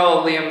like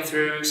all Liam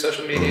through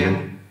social media.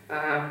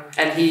 Mm-hmm.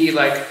 And he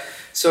like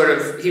sort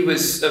of, he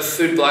was a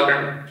food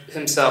blogger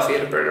himself. He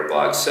had a burger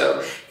blog.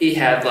 So he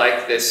had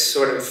like this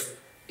sort of,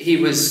 he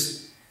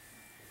was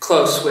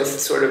close with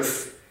sort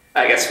of,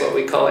 I guess what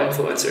we call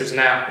influencers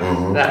now.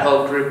 Mm-hmm. That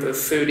whole group of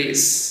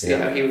foodies, you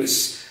know, he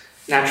was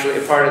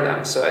naturally a part of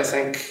them. So I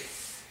think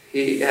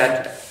he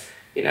had,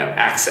 you know,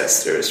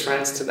 access through his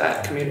friends to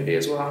that community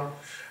as well.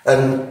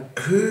 And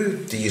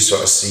who do you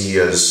sort of see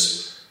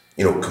as,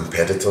 you know,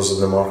 competitors in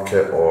the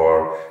market,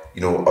 or, you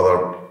know,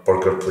 other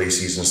burger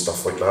places and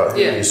stuff like that?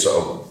 Who are you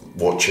sort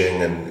of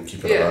watching and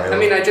keeping an eye on? I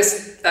mean, I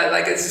just,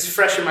 like, it's just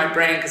fresh in my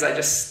brain because I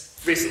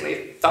just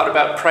recently thought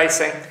about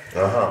pricing.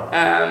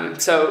 Uh-huh.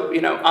 So,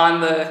 you know, on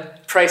the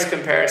price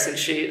comparison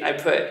sheet, I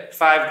put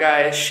Five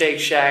Guys, Shake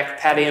Shack,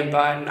 Patty and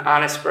Bun,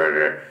 Honest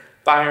Burger,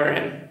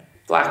 Byron,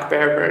 Black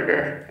Bear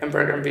Burger, and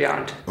Burger and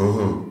Beyond.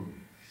 Mm-hmm.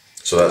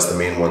 So that's the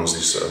main ones you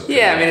sort of...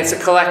 Yeah, I mean, it's a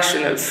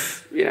collection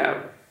of, you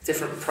know,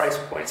 different price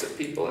points of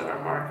people in our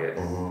market.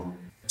 Mm-hmm.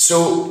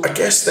 So I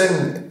guess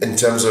then, in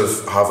terms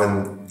of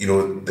having, you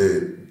know,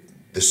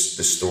 the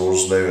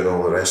stores now and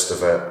all the rest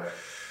of it,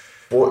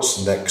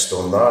 what's next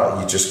on that?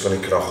 Are you just going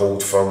to kind of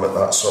hold firm at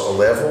that sort of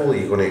level? Are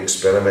you going to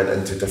experiment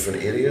into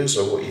different areas,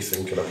 or what are you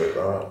thinking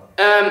about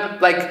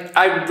that? Like,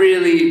 I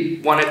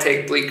really want to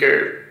take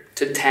Bleecker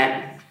to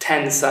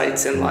 10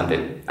 sites in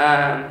London.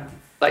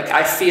 Like,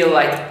 I feel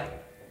like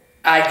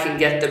I can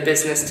get the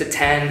business to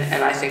 10,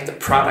 and I think the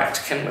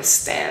product can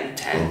withstand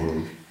 10.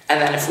 Mm-hmm. And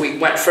then if we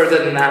went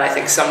further than that, I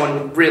think someone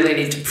would really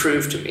need to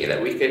prove to me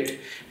that we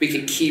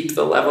could keep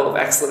the level of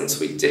excellence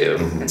we do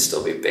and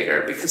still be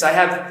bigger. Because I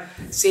have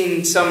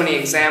seen so many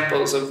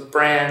examples of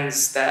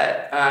brands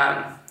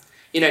that,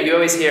 you know, you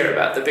always hear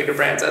about the bigger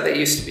brands, they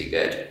used to be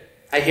good.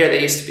 I hear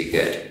they used to be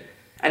good.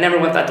 I never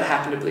want that to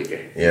happen to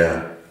Bleecker.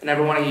 Yeah. I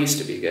never want to used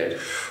to be good.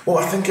 Well,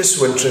 I think it's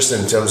so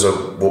interesting in terms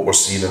of what we're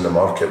seeing in the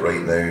market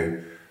right now.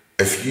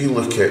 If you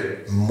look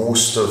at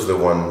most of the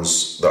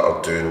ones that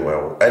are doing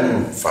well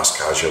in fast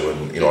casual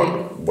and, you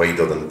know,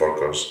 wider than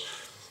burgers,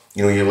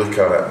 you know, you look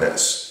at it and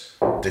it's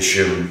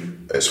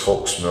Dishoom, it's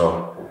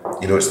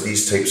Hawksmoor, you know, it's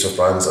these types of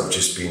brands that have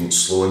just been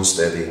slow and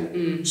steady,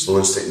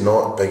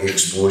 not big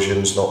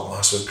explosions, not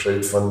massive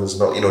crowdfundings,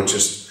 not, you know,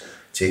 just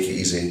take it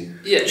easy.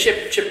 Yeah,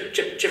 chip.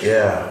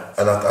 Yeah,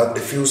 and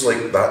it feels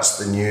like that's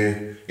the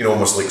new,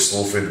 almost like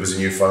slow food was the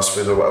new fast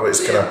food or whatever.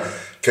 It's kind of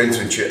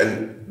counterintuitive,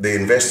 and the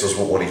investors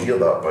won't want to hear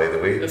that, by the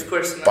way. Of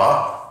course not.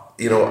 But,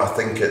 I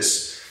think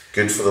it's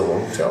good for the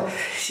long term.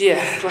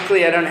 Yeah,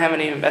 luckily I don't have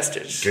any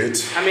investors. Good.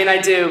 I mean, I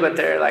do, but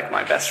they're like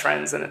my best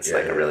friends, and it's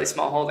a really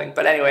small holding.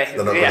 But anyway,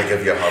 they're not going to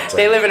give you a hard time.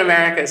 They live in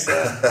America, so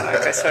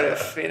like I sort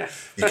of,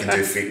 You can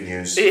do fake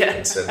news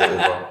and send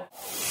it over.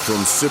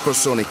 From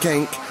Supersonic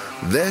Inc.,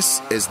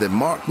 this is the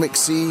Mark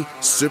McSee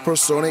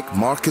Supersonic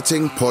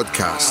Marketing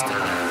Podcast.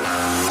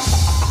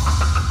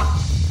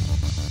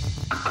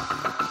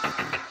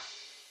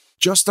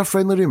 Just a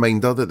friendly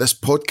reminder that this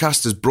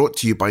podcast is brought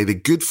to you by the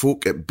good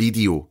folk at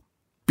BDO.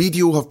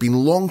 BDO have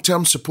been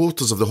long-term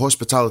supporters of the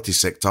hospitality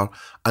sector,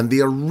 and they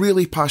are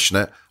really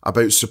passionate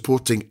about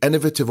supporting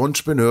innovative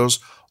entrepreneurs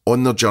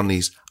on their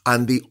journeys,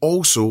 and they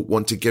also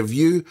want to give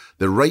you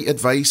the right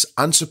advice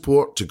and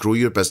support to grow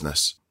your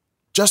business.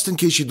 Just in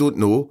case you don't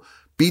know,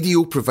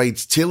 BDO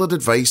provides tailored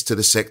advice to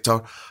the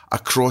sector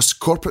across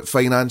corporate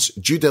finance,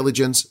 due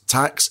diligence,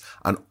 tax,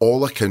 and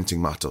all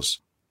accounting matters.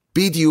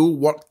 BDO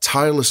work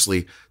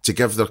tirelessly to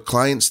give their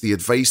clients the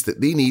advice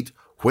that they need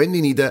when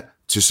they need it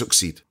to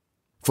succeed.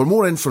 For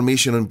more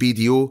information on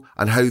BDO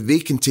and how they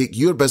can take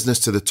your business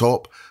to the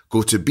top,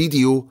 go to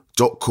bdo.co.uk.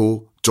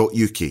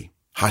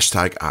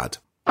 #ad.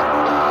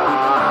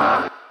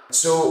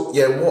 So,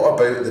 what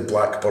about the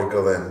black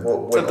burger then?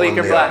 What went the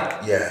Bleecker on there?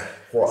 Black. Yeah,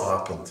 what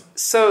happened?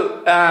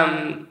 So,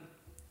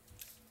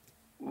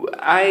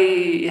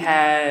 I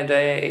had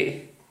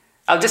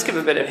I'll just give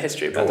a bit of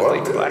history about the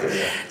Bleecker Black.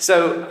 Yeah.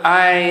 So,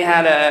 I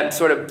had a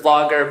sort of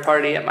blogger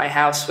party at my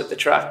house with the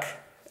truck.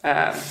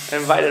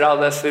 Invited all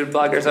the food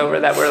bloggers over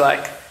that were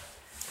like,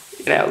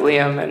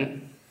 Liam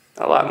and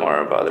a lot more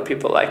of other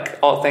people, like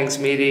All Things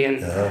Meaty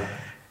and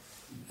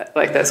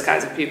like those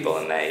kinds of people.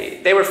 And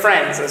they were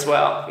friends as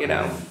well,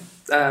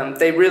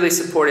 They really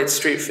supported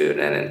street food,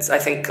 and I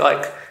think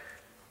like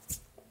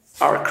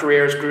our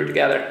careers grew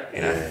together,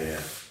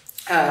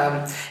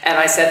 And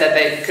I said that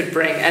they could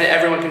bring, and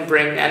everyone can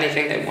bring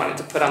anything they wanted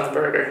to put on the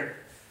burger.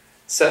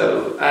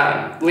 So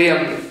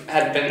Liam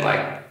had been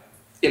like,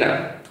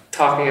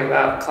 talking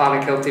about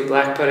Clonakilty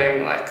black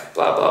pudding, like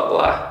blah, blah,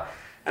 blah.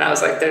 And I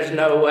was like, there's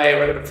no way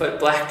we're going to put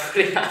black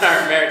pudding on our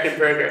American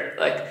burger.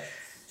 Like,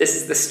 this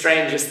is the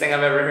strangest thing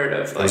I've ever heard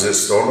of. Like, was it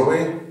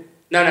Stornoway?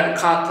 No,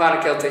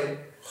 Clonakilty.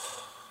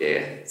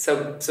 Yeah,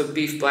 so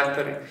beef black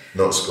pudding.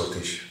 Not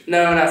Scottish.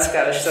 No, not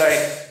Scottish, sorry.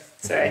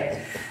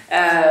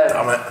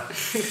 Damn it.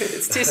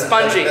 It's too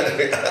spongy.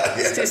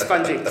 It's too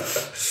spongy.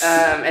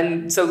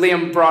 And so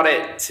Liam brought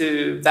it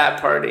to that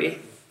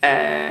party,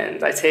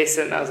 and I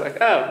tasted it, and I was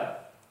like, oh,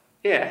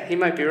 yeah, he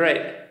might be right.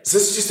 So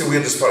this is just the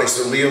weirdest party.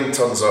 So Liam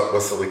turns up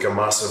with like a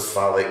massive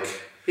phallic.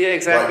 Yeah,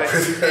 exactly.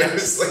 Yeah.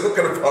 It's like, what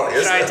kind of party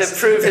is Trying this? to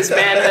prove his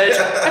manhood.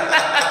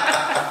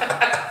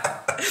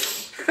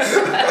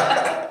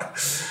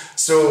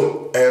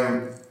 So,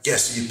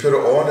 so you put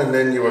it on, and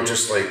then you were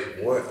just like,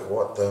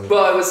 what the?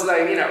 Well, it was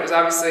like, it was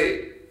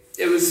obviously,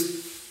 it was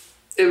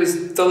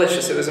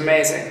delicious. It was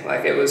amazing.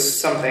 Like, it was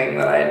something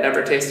that I had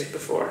never tasted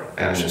before.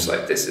 And I was just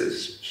like, this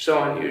is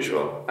so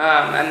unusual.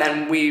 And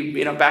then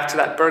we, back to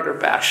that burger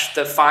bash,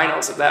 the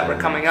finals of that were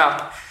coming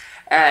up.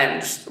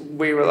 And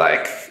we were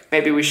like,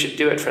 maybe we should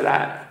do it for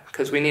that,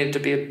 because we needed to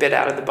be a bit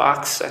out of the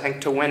box, I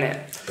think, to win it.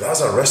 But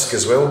that's a risk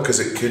as well, because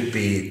it could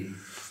be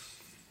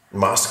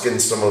masking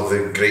some of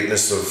the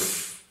greatness of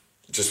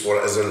just what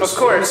it is. Of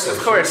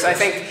course. I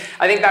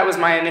think that was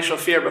my initial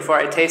fear before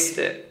I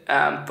tasted it.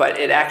 But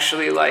it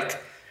actually, like,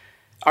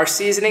 our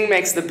seasoning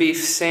makes the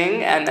beef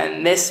sing, and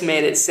then this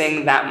made it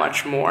sing that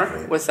much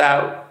more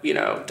without,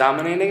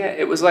 dominating it.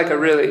 It was like a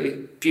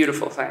really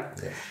beautiful thing.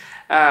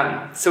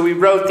 Yeah. So we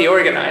wrote the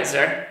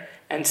organizer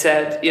and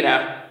said,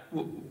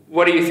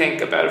 what do you think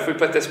about if we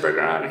put this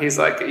burger on? And he's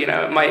like,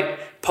 it might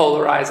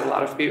polarize a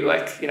lot of people.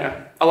 Like,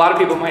 a lot of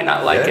people might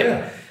not like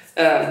it.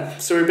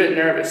 So we're a bit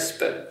nervous,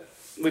 but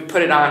we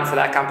put it on for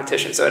that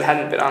competition, so it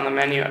hadn't been on the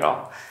menu at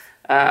all.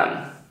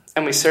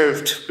 And we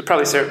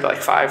probably served like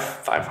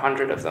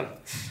 500 of them,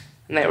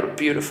 and they were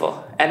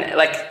beautiful. And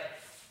like,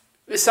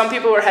 some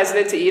people were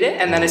hesitant to eat it,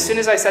 and then as soon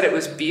as I said it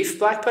was beef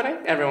black pudding,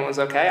 everyone was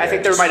okay. I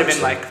think there might have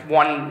been like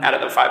one out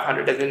of the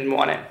 500 that didn't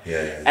want it.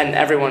 And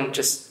everyone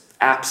just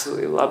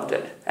absolutely loved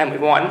it, and we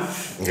won.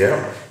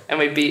 And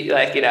we beat,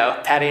 like,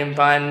 Patty and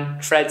Bun,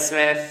 Fred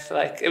Smith.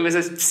 Like, it was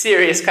a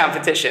serious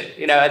competition.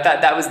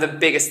 That was the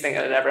biggest thing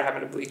that had ever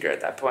happened to Bleecker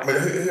at that point. I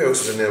mean, who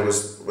else was in there?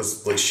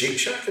 Was like Shake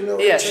Shack in there?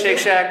 Yeah, Shake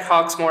Shack,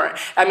 Hawksmoor.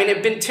 I mean,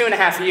 it'd been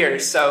 2.5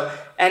 years, so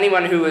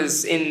anyone who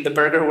was in the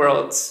burger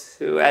world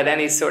who had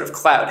any sort of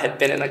clout had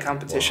been in the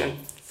competition. Wow.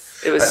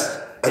 It was...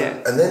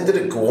 And then did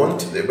it go on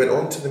to... It went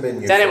on to the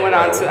menu? Then it went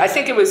on to... I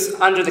think it was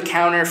under the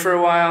counter for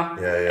a while.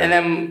 And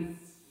then...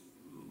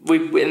 We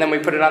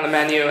put it on the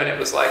menu, and it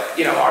was like,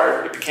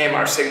 it became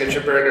our signature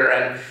burger,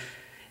 and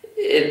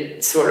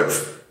it sort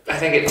of, I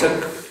think it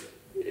took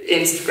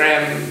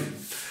Instagram,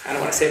 I don't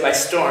want to say by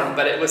storm,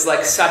 but it was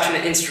like such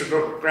an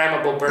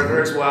Instagrammable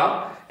burger as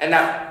well. And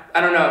that,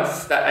 I don't know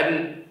if that,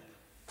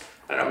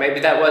 I don't know, maybe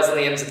that was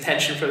Liam's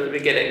intention from the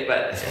beginning,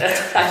 but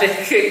I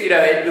think,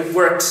 it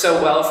worked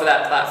so well for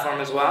that platform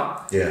as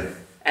well. Yeah.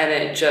 And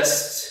it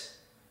just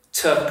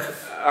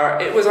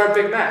it was our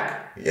Big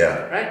Mac.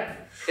 Yeah. Right?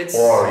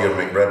 Or your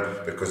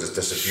McRib, because it's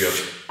disappeared.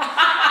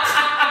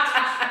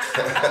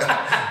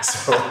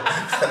 So,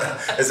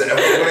 is it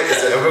ever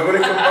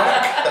going to come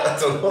back? I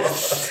don't know.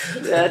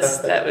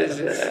 That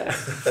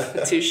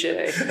was touche.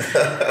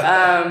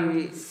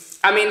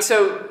 So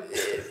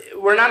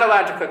we're not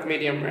allowed to cook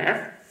medium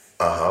rare.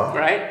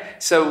 Right?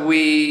 So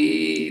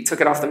we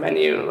took it off the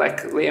menu.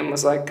 Like Liam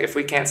was like, if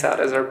we can't sell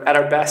it at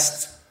our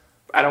best,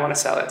 I don't want to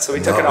sell it. So we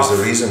took it off. That was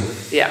the reason.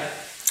 Yeah.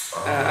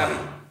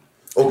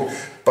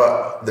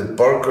 But the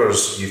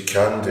burgers you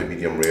can do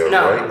medium rare,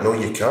 right? No,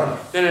 you can't.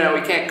 No,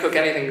 we can't cook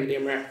anything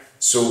medium rare.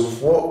 So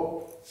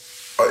what,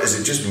 is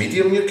it just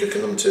medium you're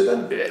cooking them to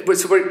then?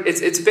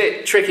 It's a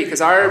bit tricky because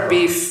our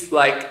beef,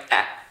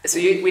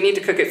 we need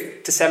to cook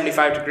it to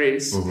 75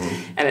 degrees.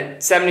 Mm-hmm. And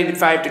at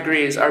 75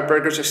 degrees, our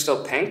burgers are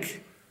still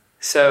pink.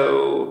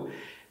 So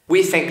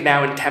we think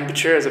now in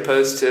temperature as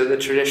opposed to the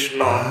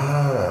traditional.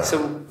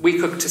 So we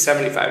cook to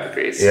 75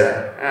 degrees.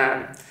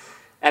 Yeah.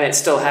 And it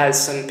still has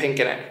some pink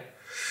in it.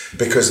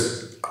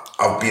 Because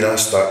I've been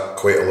asked that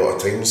quite a lot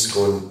of times,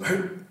 going,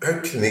 how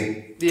can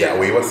they get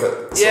away with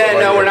it?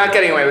 We're not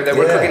getting away with it.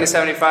 We're cooking to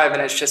 75,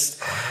 and it's just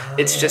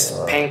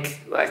pink,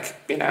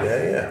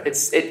 Yeah.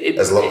 It's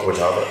as luck would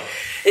have it.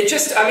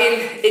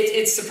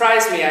 It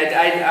surprised me.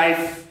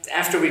 I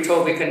after we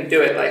told we couldn't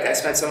do it, I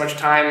spent so much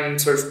time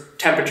sort of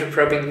temperature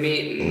probing the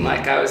meat, and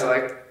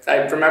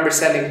I remember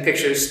sending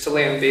pictures to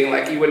Liam, being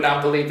like, you would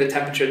not believe the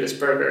temperature of this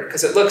burger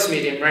because it looks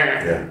medium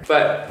rare,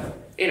 but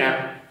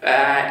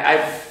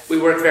we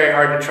work very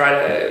hard to try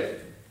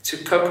to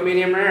cook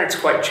medium rare. It's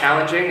quite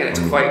challenging and it's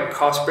quite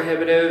cost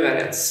prohibitive, and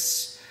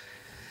it's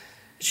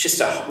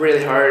just a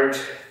really hard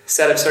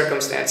set of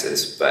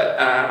circumstances. But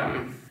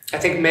I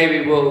think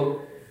maybe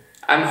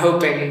I'm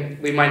hoping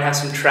we might have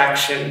some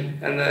traction,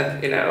 and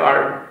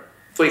our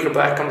Bleecker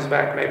Black comes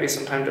back maybe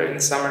sometime during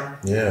the summer.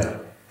 Yeah.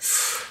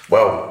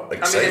 Well,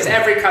 exciting. It's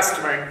every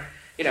customer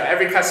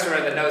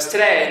that knows.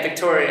 Today in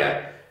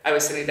Victoria, I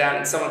was sitting down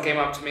and someone came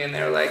up to me and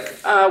they were like,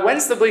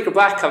 when's the Bleecker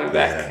Black coming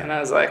back? Yeah. And I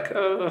was like,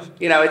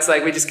 it's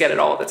like we just get it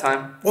all the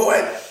time. Well,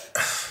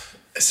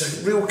 it's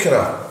a real kind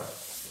of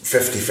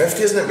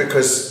 50-50, isn't it?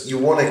 Because you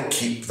want to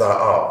keep that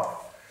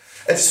up.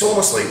 It's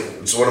almost like,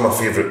 it's one of my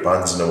favourite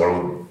bands in the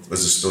world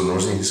was the Stone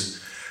Roses.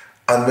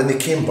 And when they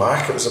came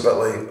back, it was a bit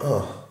like,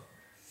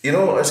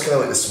 it's kind of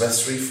like the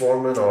Smiths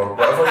reforming or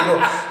whatever,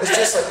 It's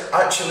just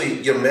like,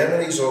 actually, your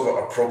memories of it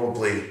are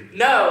probably...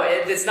 No,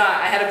 it's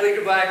not. I had a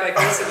Bleecker Black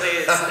recently.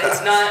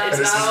 It's not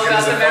all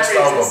about the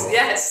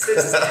memories.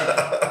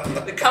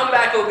 The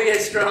comeback will be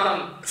as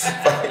strong.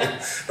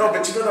 No,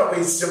 but you know that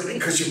way,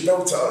 because you've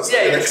built it as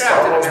you're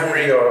trapped in a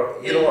memory.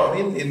 Or, you know what I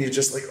mean? And you're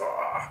just like,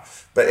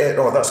 But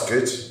no, that's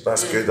good.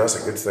 That's good. That's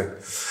a good thing.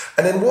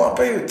 And then what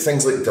about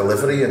things like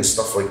delivery and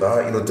stuff like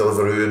that?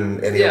 Deliveroo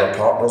and any other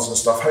partners and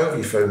stuff. How have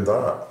you found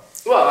that?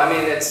 Well,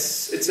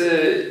 it's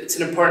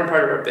an important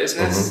part of our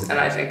business, and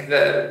I think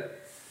the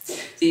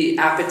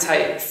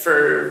appetite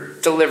for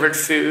delivered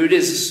food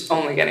is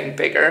only getting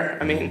bigger.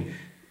 I mean,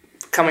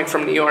 coming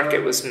from New York,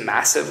 it was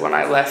massive when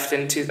I left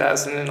in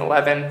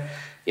 2011.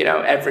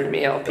 Every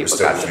meal people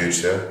got to.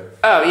 Huge, yeah.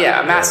 Oh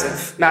yeah,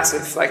 massive.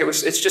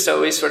 It's just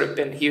always sort of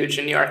been huge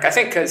in New York. I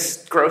think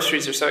because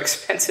groceries are so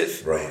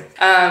expensive. Right.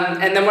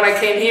 And then when I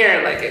came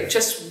here, it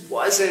just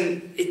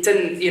wasn't. It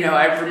didn't.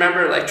 I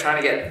remember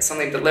trying to get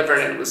something delivered,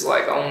 and it was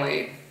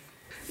only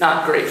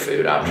not great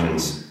food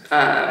options.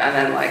 And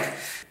then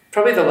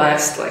probably the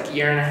last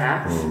year and a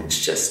half,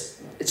 it's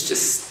just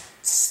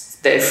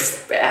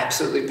they've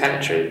absolutely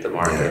penetrated the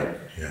market.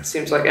 Yeah. It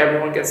seems like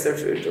everyone gets their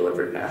food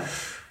delivered now.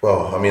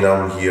 Well, I mean,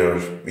 I'm here,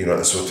 at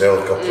this hotel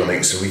a couple of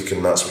nights a week,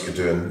 and that's what you're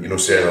doing.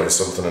 Say there's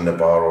something in the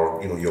bar,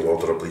 or you'll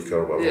order a Bleecker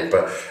or whatever. Yeah.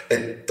 But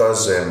it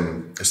does,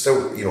 it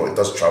still, it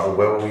does travel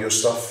well with your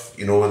stuff.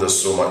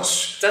 There's so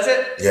much. Does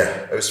it?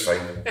 Yeah, it was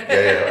fine.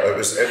 Yeah. It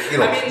was.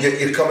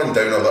 You're coming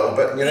down a little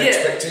bit in your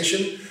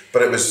expectation,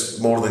 but it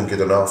was more than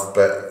good enough.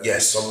 But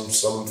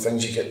some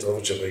things you get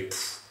delivered, you're like.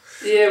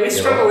 Yeah, we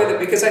struggle with it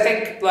because I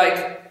think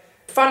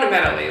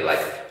fundamentally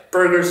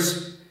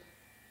burgers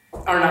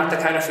are not the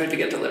kind of food to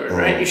get delivered,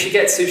 right? You should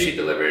get sushi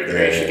delivered,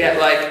 or you should get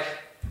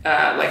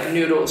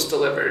noodles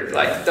delivered.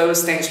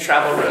 Those things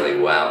travel really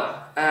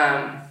well.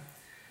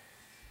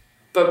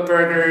 But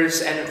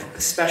burgers, and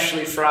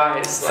especially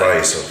fries,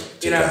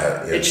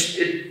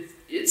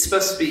 it's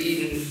supposed to be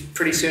eaten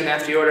pretty soon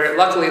after you order it.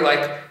 Luckily,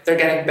 they're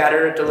getting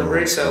better at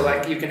delivery, so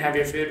you can have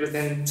your food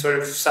within sort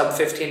of sub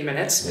 15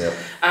 minutes. Yeah.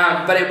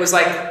 But it was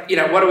what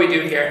do we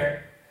do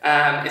here?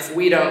 If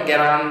we don't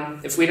get on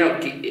this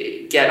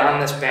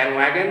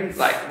bandwagon,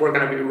 we're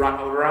going to be run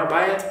over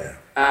by it. Yeah.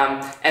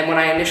 And when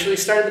I initially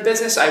started the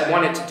business, I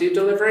wanted to do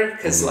delivery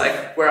because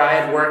where I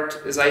had worked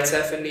as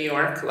ITSF in New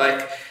York,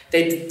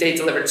 they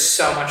delivered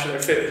so much of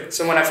their food.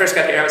 So when I first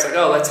got here, I was like,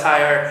 let's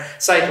hire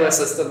cyclists,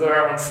 let's deliver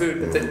our own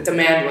food. But the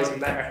demand wasn't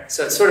there.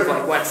 So it sort of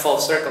went full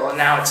circle. And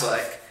now it's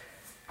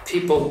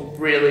people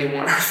really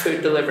want our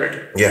food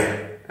delivered. Yeah.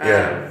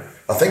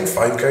 I think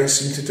Five Guys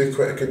seem to do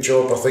quite a good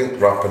job. I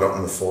think wrapping up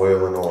in the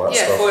foil and all that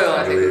stuff. Yeah, foil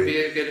I think would be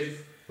a good...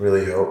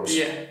 Really helps.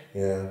 Yeah.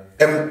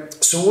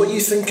 So what are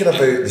you thinking about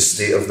the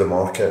state of the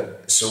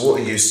market? So what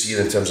are you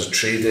seeing in terms of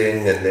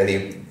trading and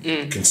any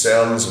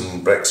concerns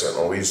and Brexit and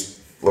all these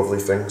lovely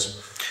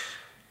things?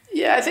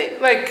 Yeah, I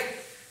think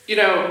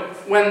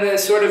when the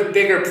sort of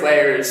bigger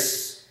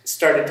players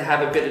started to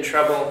have a bit of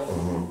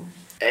trouble,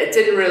 it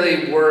didn't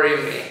really worry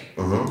me.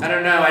 I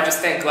don't know, I just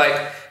think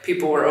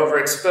people were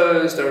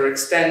overexposed,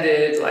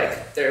 overextended,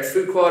 their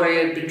food quality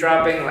had been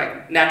dropping,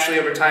 naturally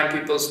over time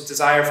people's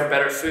desire for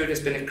better food has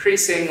been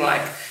increasing,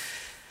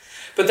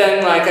 but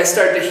then I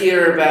started to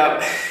hear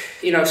about,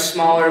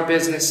 smaller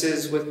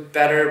businesses with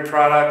better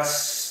products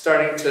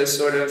starting to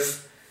sort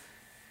of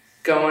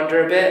go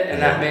under a bit, and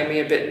that made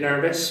me a bit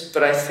nervous,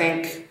 but I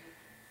think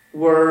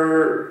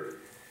we're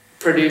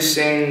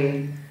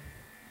producing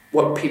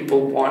what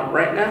people want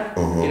right now.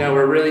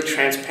 We're really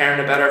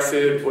transparent about our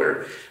food.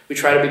 We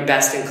try to be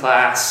best in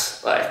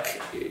class.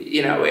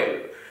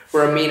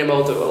 We're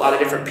amenable to a lot of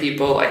different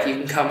people. You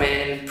can come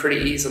in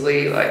pretty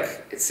easily.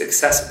 It's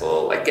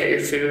accessible. Get your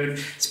food,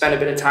 spend a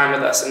bit of time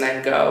with us, and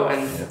then go.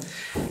 And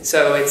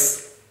so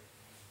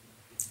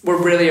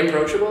we're really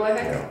approachable, I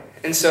think. Yeah.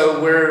 And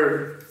so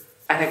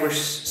I think we're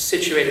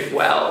situated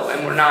well,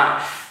 and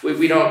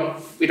we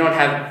don't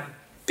have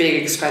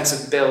big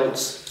expensive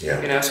builds. So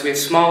we have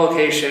small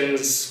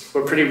locations.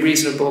 We're pretty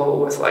reasonable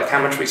with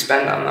how much we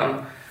spend on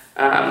them,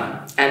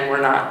 and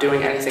we're not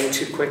doing anything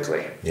too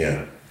quickly.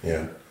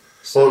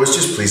 Well, it was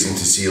just pleasing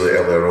to see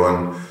earlier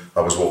on. I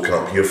was walking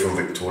up here from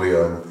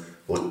Victoria and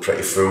looked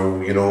pretty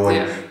full, and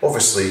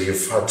obviously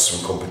you've had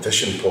some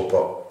competition pop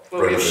up.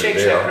 Well, we have Shake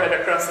Shack right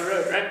across the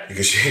road, right? You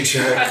got Shake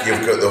Shack,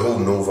 you've got the whole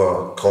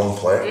Nova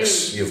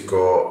complex, you've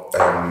got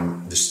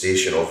the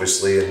station,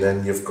 obviously, and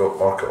then you've got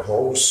Market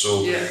Hall.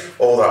 So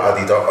all that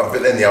added up.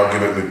 But then the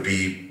argument would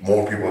be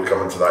more people are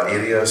coming to that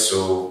area.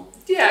 So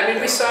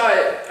we saw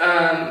it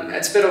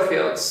at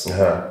Spitalfields,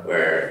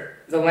 where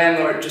the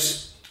landlord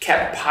just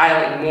kept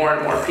piling more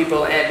and more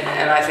people in.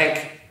 And I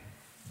think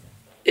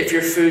if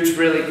your food's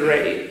really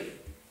great,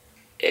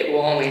 it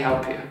will only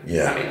help you.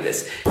 Yeah. And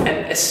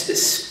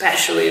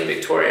especially in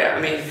Victoria.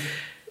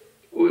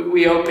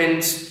 We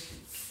opened,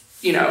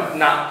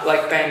 not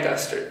like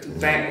Bangbuster.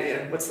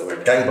 What's the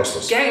word?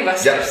 Gangbusters.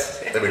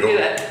 Gangbusters. Yeah, there we go.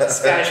 That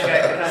Scottish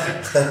guy.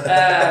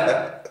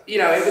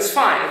 It was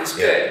fine. It was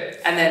good.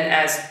 And then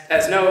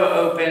as Nova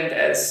opened,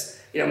 as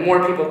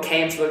more people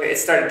came to look at it, it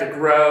started to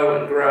grow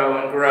and grow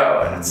and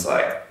grow. And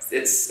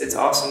it's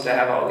awesome to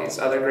have all these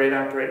other great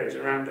operators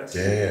around us.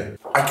 Yeah.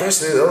 I guess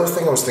the other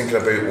thing I was thinking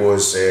about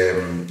was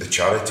the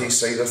charity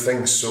side of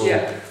things. So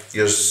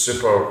you're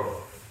super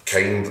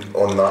kind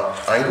on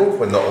that angle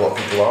when not a lot of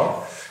people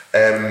are.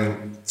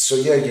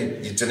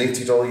 You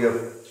donated all your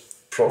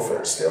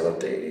profits the other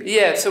day.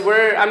 Yeah. So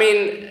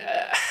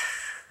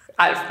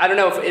I don't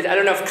know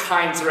if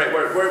kind's the right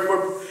word.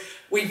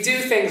 We do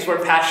things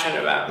we're passionate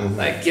about.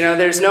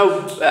 There's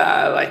no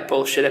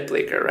bullshit at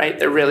Bleecker, right?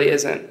 There really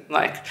isn't.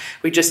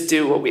 We just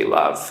do what we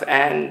love.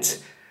 And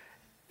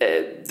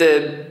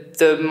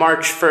the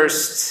March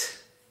 1st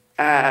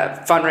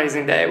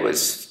fundraising day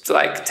was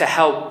to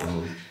help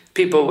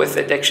people with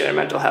addiction and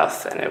mental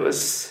health. And it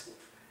was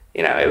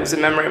a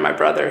memory of my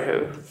brother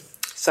who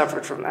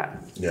suffered from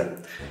that. Yeah.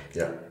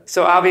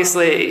 So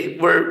obviously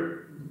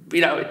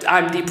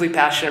I'm deeply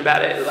passionate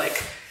about it.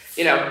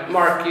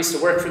 Mark used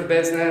to work for the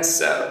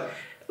business,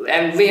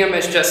 and Liam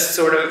has just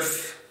sort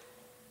of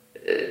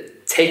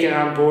taken it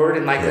on board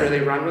and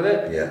really run with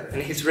it. Yeah.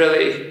 And he's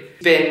really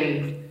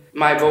been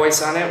my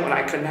voice on it when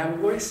I couldn't have a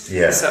voice.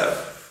 Yeah. So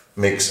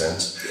makes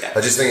sense. Yeah. I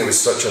just think it was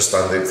such a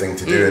standout thing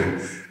to do,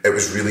 and it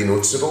was really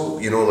noticeable,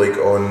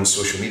 on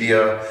social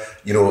media,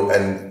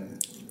 and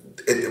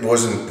it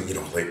wasn't,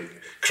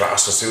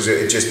 crass or sales.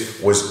 It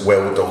just was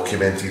well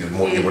documented in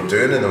what you were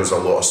doing, and there was a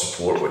lot of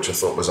support, which I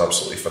thought was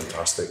absolutely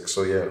fantastic.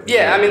 So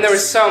there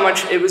was so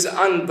much. It was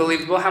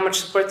unbelievable how much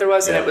support there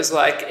was, and it was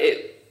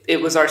it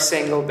was our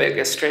single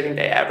biggest trading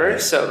day ever.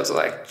 So it was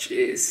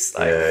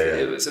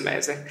it was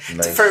amazing.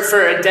 Nice.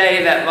 For a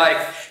day that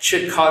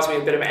should cause me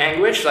a bit of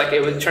anguish,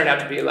 it would turn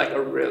out to be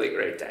a really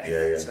great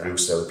day. Real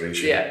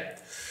celebration. Yeah.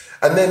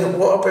 And then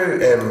what about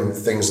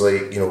things I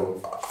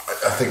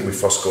think we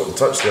first got in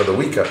touch the other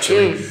week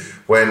actually.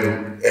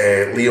 When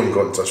Liam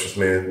got in touch with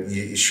me and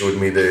he showed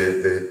me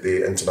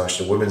the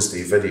International Women's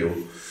Day video,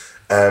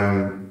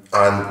 and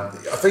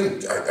I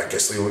think, I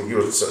guess Leo, you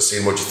were sort of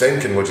saying what you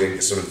think and what you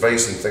get some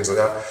advice and things like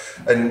that,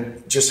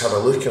 and just had a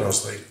look and I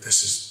was like,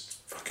 this is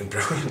fucking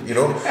brilliant,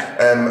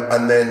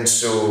 and then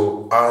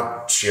so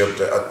I shared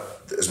it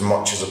as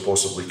much as I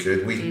possibly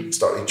could. We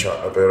started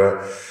chatting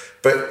about it,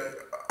 but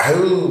how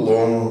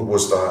long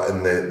was that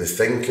in the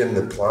thinking,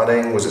 the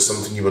planning? Was it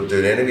something you were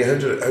doing anyway? How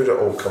did it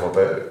all come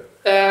about?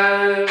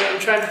 I'm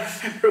trying to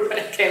remember when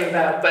it came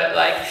about, but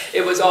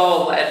it was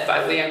all led by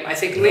Liam. I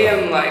think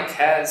Liam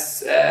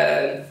has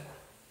a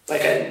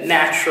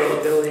natural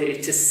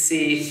ability to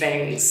see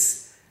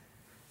things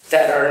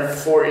that are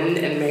important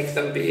and make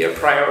them be a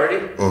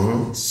priority.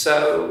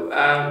 So,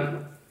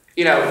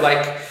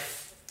 like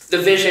the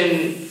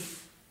vision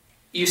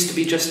used to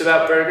be just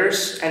about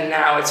burgers, and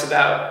now it's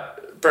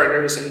about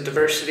burgers and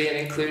diversity and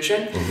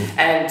inclusion.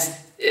 And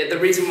the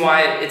reason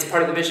why it's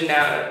part of the vision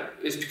now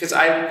is because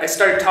I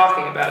started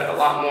talking about it a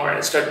lot more, and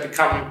it started to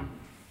become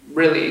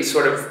really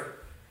sort of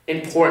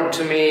important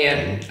to me,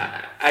 and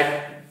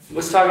I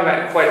was talking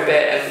about it quite a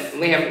bit, and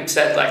Liam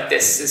said, like,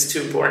 this is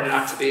too important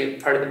not to be a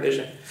part of the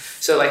vision.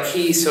 So, like,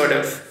 he sort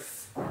of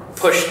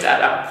pushed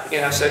that up,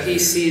 so he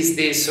sees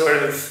these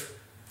sort of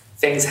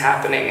things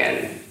happening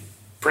and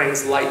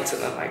brings light to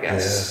them, I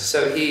guess. Yeah.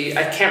 So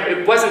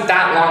it wasn't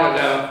that long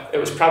ago, it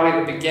was probably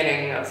the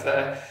beginning of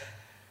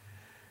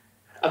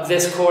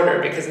this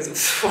quarter, because it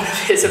was one of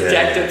his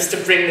objectives to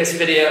bring this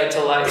video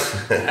to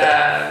life.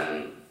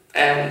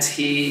 And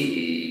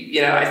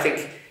he, I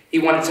think he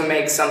wanted to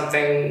make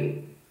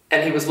something,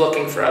 and he was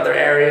looking for other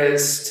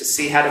areas to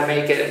see how to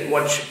make it and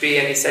what it should be,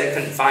 and he said he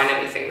couldn't find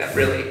anything that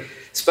really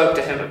spoke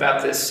to him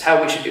about this,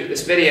 how we should do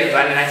this video.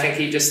 And I think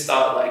he just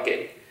thought, like,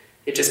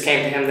 it just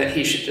came to him that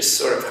he should just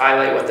sort of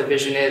highlight what the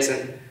vision is,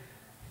 and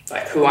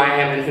like who I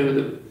am and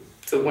who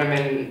the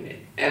women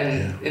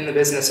in the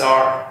business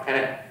are.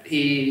 And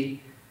we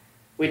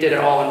did it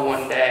all in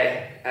one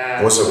day.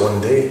 Was it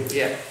one day?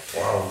 Yeah.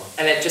 Wow.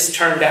 And it just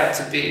turned out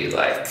to be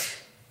like,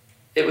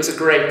 it was a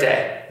great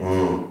day.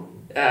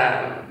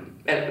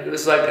 And it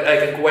was like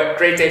a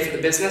great day for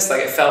the business.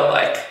 Like, it felt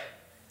like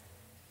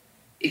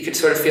you could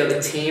sort of feel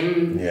the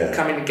team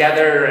coming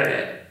together,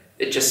 and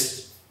it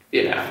just,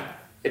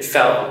 it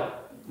felt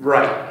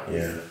right.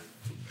 Yeah.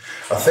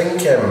 I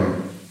think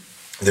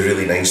the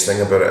really nice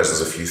thing about it is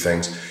there's a few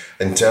things.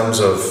 In terms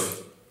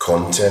of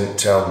content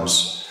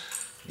terms,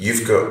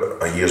 you've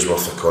got a year's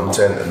worth of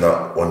content in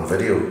that one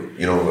video.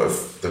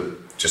 If they've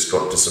just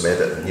got to some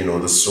edit, and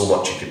there's so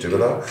much you could do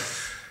with that.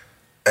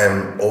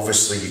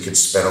 Obviously you could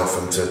spin off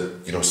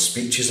into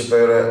speeches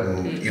about it,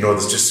 and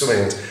there's just so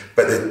many things.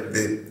 But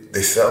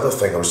the other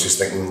thing I was just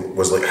thinking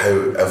was, like,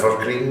 how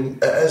evergreen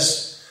it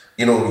is.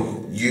 You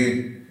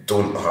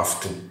don't have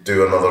to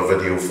do another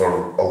video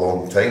for a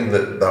long time,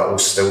 that will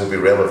still be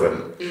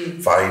relevant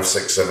 5,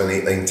 6, 7,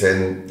 8, 9,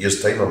 10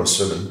 years time, I'm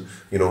assuming,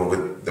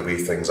 with the way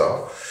things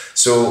are.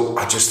 So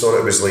I just thought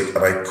it was like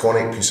an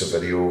iconic piece of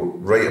video,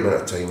 right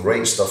amount of time,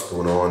 right stuff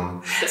going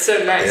on. That's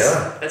so nice.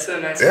 Yeah. That's so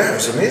nice. Yeah, it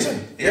was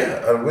amazing.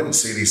 Yeah, I wouldn't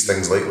say these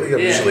things lightly.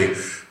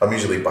 I'm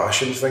usually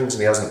bashing things,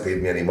 and he hasn't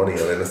paid me any money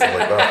or anything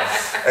like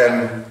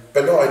that.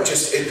 But no, it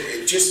just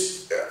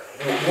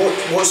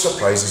what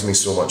surprises me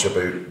so much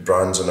about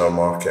brands in our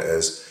market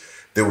is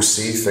they'll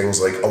say things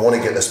like, I want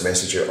to get this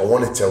message out, I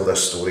want to tell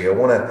this story,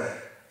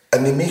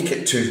 and they make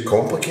it too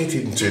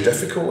complicated and too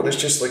difficult, and it's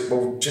just like,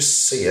 well,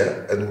 just say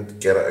it and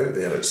get it out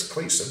there. It's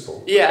quite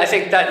simple. Yeah, I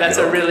think that's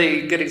a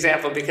really good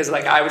example, because,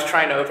 like, I was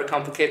trying to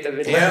overcomplicate the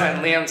video,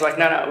 and Liam's like,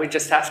 no, we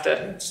just have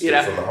to, he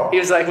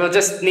was like, we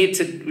just need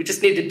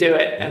to do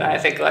it. And I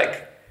think,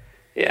 like,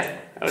 I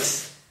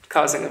was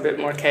causing a bit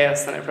more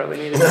chaos than I probably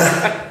needed.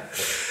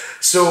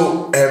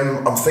 So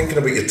I'm thinking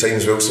about your time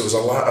as well. So there's a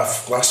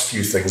last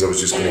few things I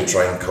was just going to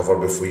try and cover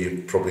before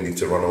you probably need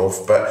to run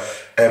off. But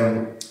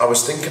I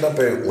was thinking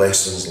about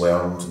lessons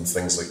learned and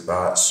things like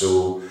that.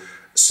 So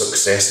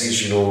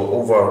successes,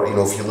 over,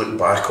 if you look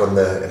back on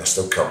and I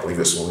still can't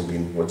believe it's only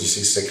been, what did you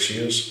say, 6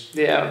 years?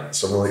 Yeah.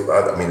 Something like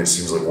that. I mean, it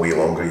seems like way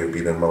longer you've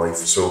been in my life.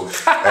 So,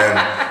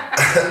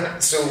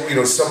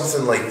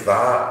 something like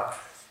that.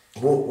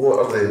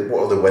 What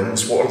are the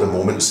wins? What are the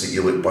moments that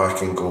you look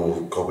back and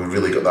go, God, we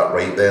really got that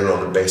right then, or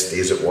the best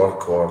days at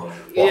work, or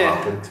what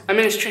happened? I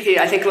mean, it's tricky.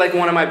 I think, like,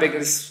 one of my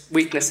biggest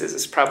weaknesses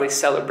is probably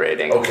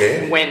celebrating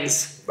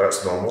wins.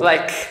 That's normal.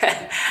 Like,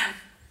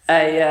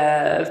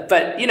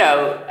 but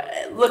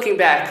looking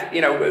back,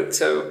 getting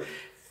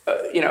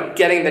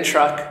the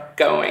truck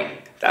going,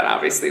 that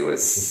obviously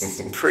was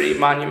pretty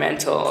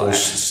monumental.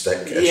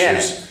 Post-stick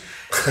issues.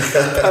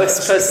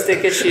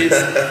 Post-stick issues.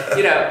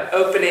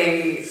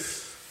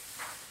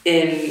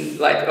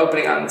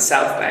 Opening on the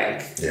South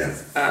Bank. Yeah.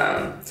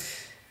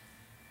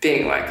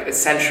 Being, like, a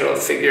central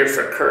figure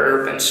for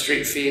Curb and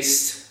Street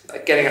Feast,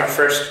 like getting our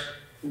first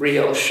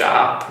real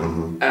shop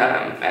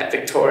at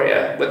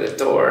Victoria with a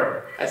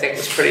door, I think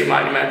was pretty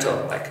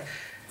monumental. Like,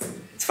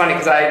 it's funny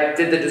because I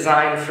did the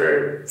design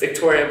for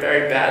Victoria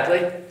very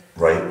badly.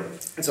 Right.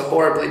 It's a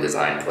horribly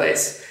designed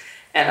place,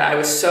 and I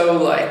was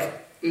so, like,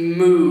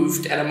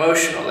 moved and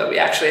emotional that we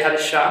actually had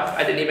a shop.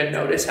 I didn't even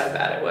notice how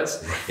bad it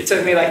was. It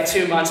took me like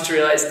 2 months to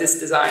realize this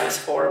design is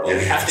horrible.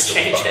 We have to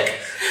change it.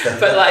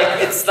 But, like,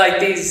 it's like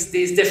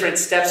these different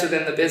steps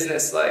within the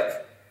business, like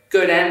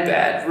good and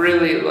bad,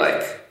 really,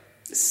 like,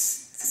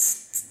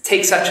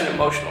 take such an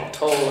emotional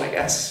toll, I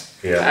guess.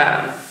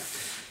 Yeah.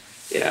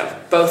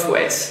 Both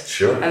ways.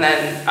 Sure. And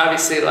then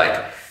obviously,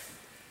 like,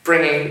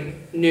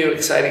 bringing new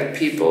exciting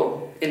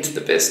people into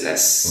the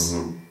business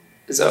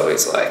is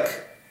always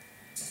like,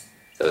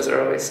 those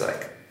are always,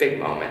 like, big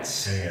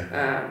moments.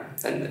 Yeah.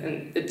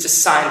 And it's just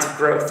signs of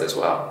growth as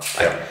well.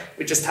 Like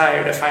we just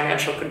hired a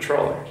financial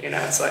controller. You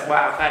know, it's like,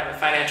 wow, I have a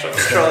financial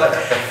controller.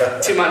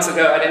 2 months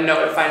ago, I didn't know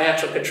what a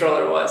financial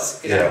controller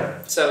was. You know,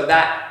 so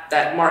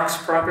that marks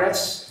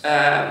progress.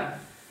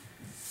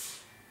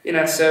 You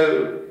know,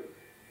 so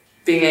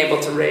being able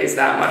to raise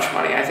that much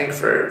money, I think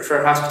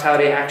for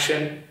Hospitality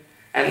Action,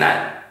 and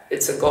that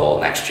it's a goal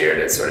next year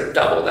to sort of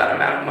double that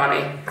amount of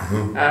money.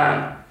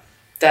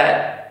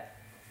 That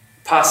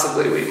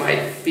possibly we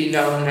might be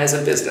known as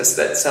a business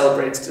that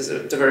celebrates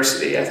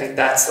diversity. I think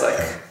that's like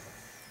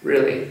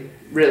really,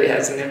 really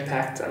has an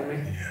impact on me.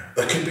 Yeah.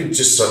 That could be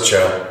just such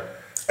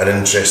an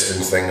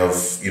interesting thing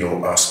of, you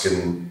know,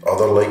 asking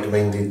other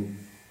like-minded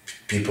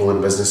people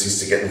and businesses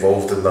to get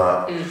involved in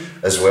that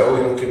as well.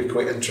 You know, it could be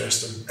quite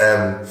interesting.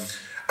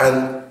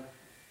 And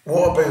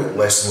what about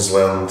lessons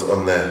learned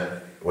on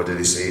the, what did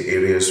they say,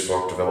 areas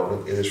for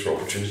development, areas for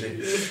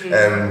opportunity?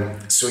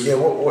 So yeah,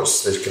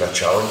 what's the kind of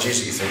challenges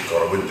that you think,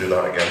 God, I wouldn't do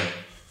that again?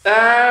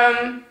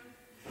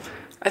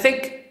 I think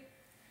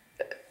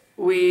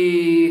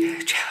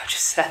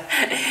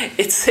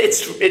it's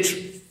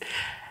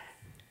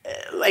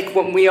like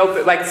when we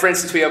open, like for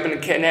instance, we opened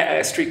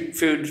a street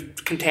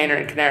food container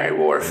in Canary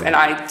Wharf, and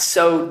I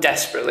so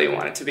desperately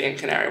wanted to be in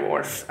Canary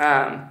Wharf.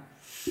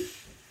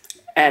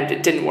 And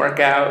it didn't work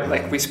out.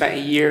 Like we spent a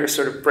year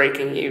sort of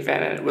breaking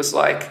even, and it was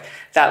like,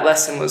 that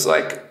lesson was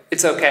like,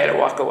 it's okay to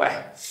walk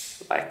away.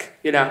 Like,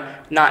 you know,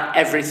 not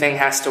everything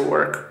has to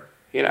work.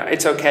 You know,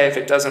 it's okay if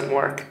it doesn't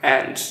work.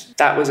 And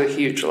that was a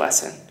huge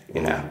lesson,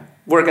 you know.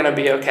 We're going to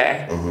be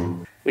okay.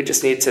 We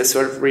just need to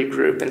sort of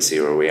regroup and see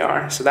where we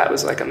are. So that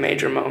was like a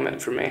major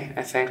moment for me,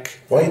 I think.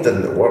 Why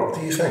didn't it work,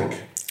 do you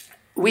think?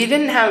 We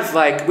didn't have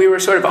we were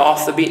sort of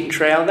off the beaten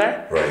trail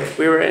there. Right.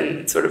 We were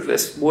in sort of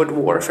this wood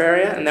wharf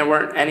area, and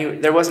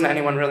there wasn't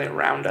anyone really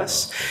around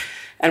us.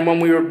 And when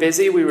we were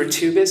busy, we were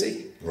too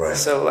busy. Right.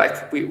 So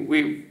like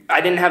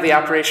I didn't have the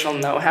operational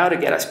know-how to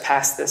get us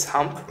past this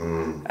hump.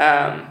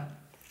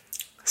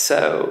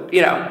 So,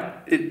 you know,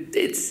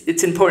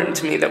 it's important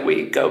to me that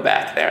we go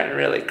back there and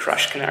really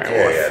crush Canary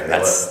Wharf. Yeah,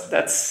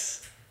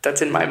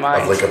 that's in my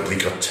mind. I'd like a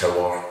Bleecker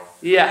tower.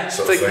 Yeah,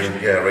 sort of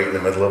thing. Yeah, right in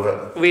the middle of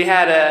it. We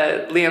had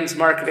Liam's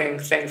marketing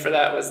thing for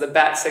that was the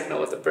bat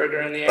signal with the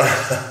burger in the air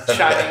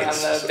shining on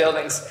the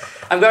buildings.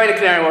 I'm going to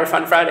Canary Wharf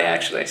on Friday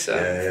actually, so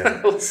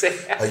we'll see.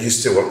 I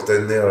used to work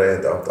down there.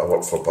 I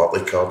worked for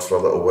Barclaycard for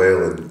a little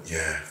while, and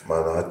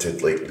I had to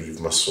like leave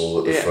my soul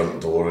at the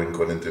front door and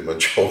go in and do my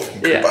job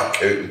and go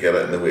back out and get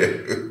it in the way.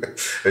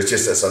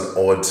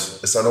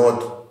 It's an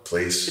odd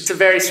place. It's a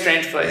very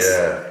strange place.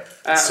 Yeah,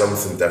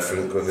 something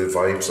different. The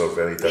vibes are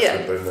very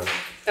different down there.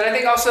 And I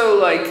think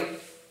also, like,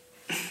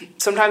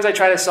 sometimes I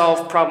try to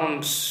solve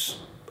problems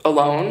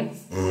alone,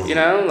 you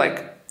know?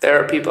 Like,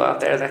 there are people out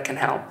there that can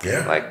help.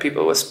 Yeah. Like,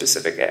 people with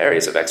specific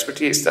areas of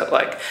expertise that,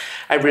 like,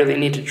 I really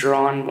need to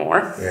draw on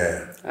more.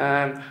 Yeah.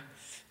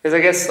 Because I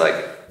guess,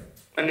 like,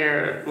 when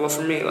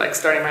for me, like,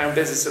 starting my own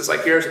business is,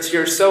 like,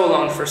 you're so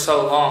alone for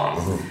so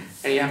long,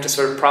 and you have to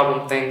sort of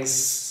problem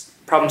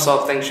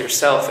solve things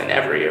yourself in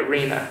every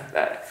arena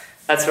that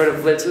sort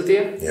of lives with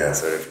you. Yeah. You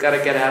sort of got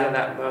to get out of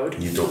that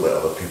mode. You don't let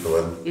other people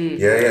in.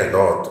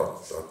 No,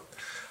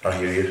 I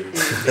hear you.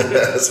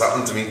 It's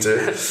happened to me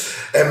too.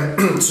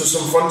 So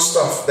some fun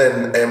stuff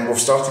then. We've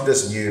started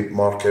this new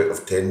Mark out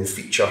of 10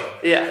 feature.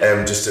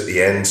 Yeah. Just at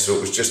the end, so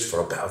it was just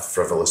for a bit of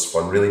frivolous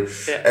fun, really.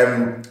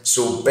 Yeah.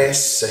 So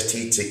best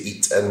city to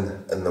eat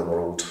in the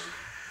world?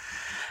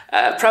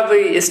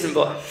 Probably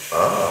Istanbul.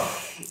 Ah.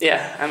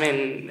 Yeah, I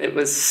mean,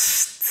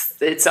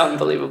 it's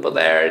unbelievable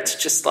there. It's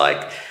just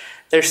like,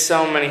 there's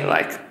so many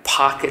like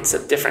pockets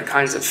of different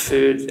kinds of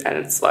food, and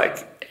it's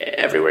like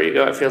everywhere you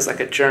go, it feels like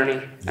a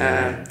journey.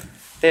 Yeah.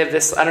 They have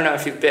this, I don't know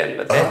if you've been,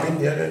 but I've been,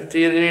 yeah. Do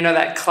you know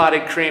that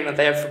clotted cream that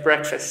they have for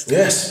breakfast?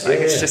 Yes. Like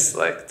it's just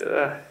like,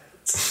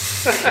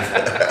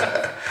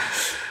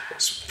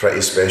 it's pretty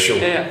special.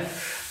 Yeah.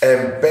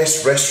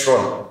 Best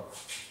restaurant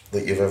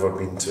that you've ever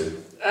been to?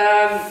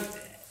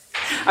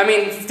 I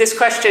mean, this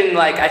question,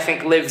 like, I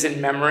think lives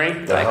in memory.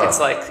 Like, it's,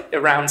 like,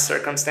 around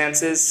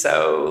circumstances.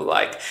 So,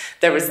 like,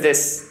 there was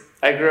this...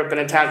 I grew up in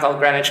a town called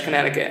Greenwich,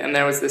 Connecticut, and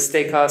there was this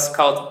steakhouse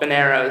called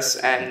Bonero's,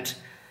 and,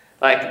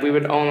 like, we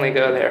would only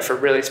go there for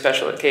really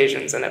special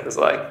occasions, and it was,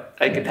 like,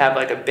 I could have,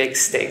 like, a big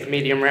steak,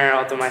 medium rare,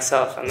 all to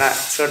myself, and that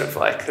sort of,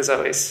 like, has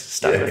always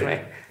stuck with me.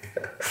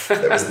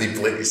 That was the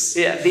place.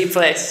 Yeah, the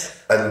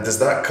place. And does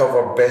that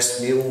cover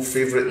best meal,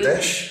 favourite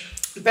dish?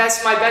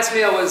 My best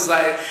meal was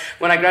like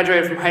when I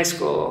graduated from high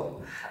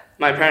school.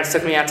 My parents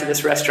took me out to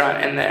this restaurant,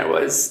 and it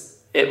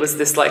was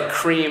this like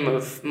cream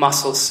of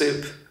mussel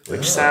soup,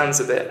 which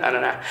sounds a bit, I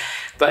don't know,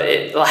 but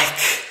it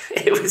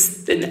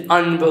was an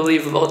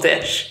unbelievable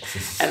dish,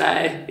 and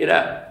I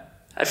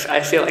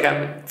feel like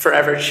I'm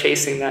forever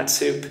chasing that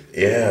soup.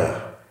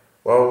 Yeah,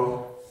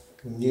 well,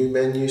 new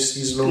menu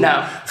seasonal.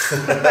 No.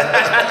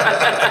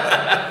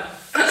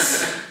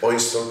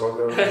 oyster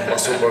burger,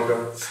 mussel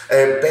burger.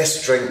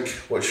 Best drink,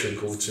 what's your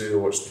go-to, or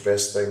what's the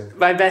best thing?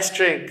 My best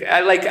drink.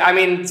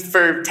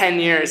 For 10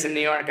 years in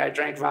New York, I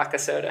drank vodka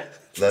soda.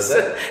 That's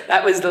it?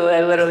 That was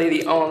literally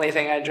the only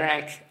thing I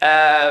drank.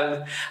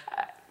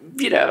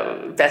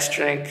 Best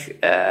drink.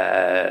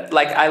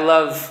 I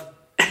love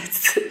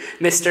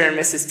Mr. and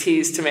Mrs.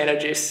 T's tomato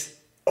juice.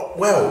 Oh,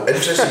 well,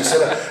 interesting you said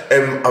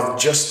that. I've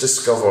just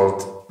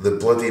discovered the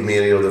Bloody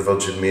Mary or the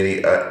Virgin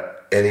Mary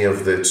at any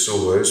of the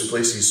Soho House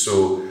places,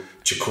 so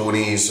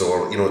Cicconi's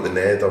or, the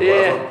Ned or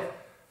whatever.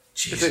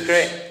 Jesus. Is it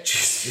great?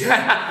 Just,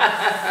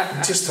 yeah.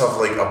 You just have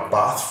like a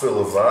bath full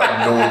of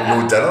that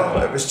and no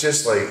dinner. It was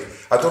just like,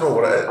 I don't know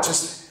what it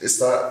is, it's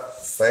that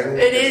thing.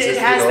 It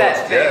has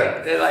that thing.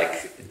 Yeah. They're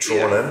like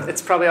drawn in.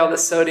 It's probably all the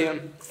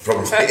sodium.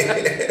 Probably.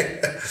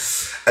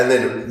 And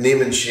then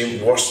name and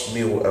shame, worst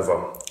meal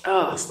ever.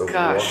 Oh, it's the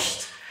gosh.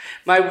 Worst.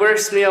 My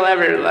worst meal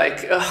ever,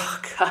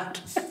 oh God.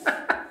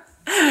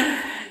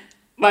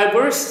 My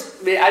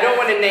worst, I don't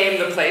want to name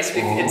the place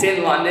because it's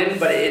in London,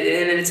 but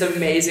it's an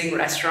amazing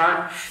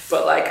restaurant.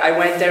 But I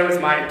went there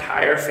with my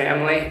entire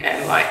family,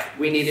 and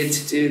we needed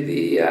to do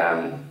the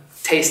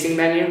tasting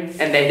menu,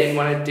 and they didn't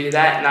want to do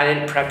that, and I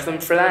didn't prep them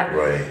for that.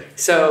 Right.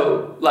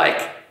 So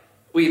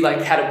we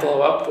had to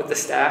blow up with the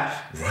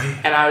staff.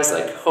 Right. And I was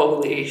like,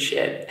 holy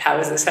shit, how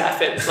has this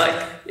happened?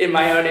 In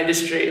my own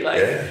industry,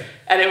 Yeah.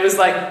 And it was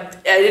I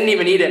didn't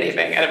even eat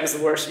anything, and it was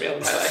the worst meal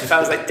of my life. I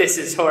was like, this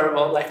is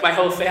horrible. My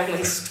whole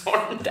family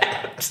stormed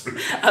out.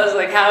 I was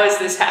like, how has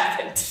this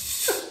happened?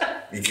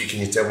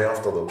 Can you tell me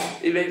after though?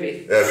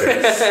 Maybe.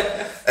 Okay.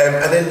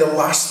 And then the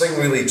last thing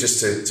really,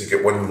 just to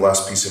get one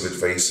last piece of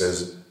advice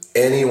is,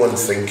 anyone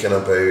thinking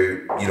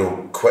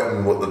about,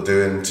 quitting what they're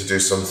doing to do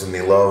something they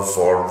love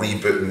or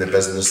rebooting the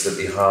business that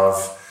they have,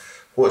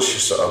 what's your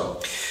sort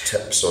of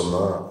tips on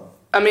that?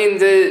 I mean,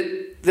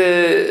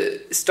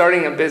 the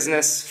starting a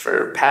business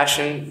for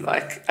passion, I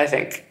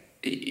think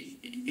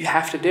you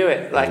have to do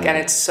it. And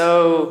it's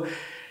so,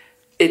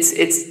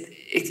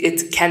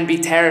 it can be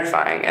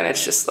terrifying, and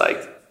it's just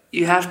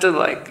you have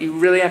to you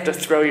really have to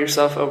throw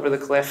yourself over the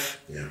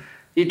cliff. Yeah.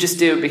 You just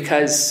do,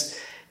 because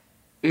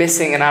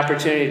missing an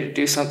opportunity to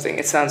do something,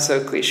 it sounds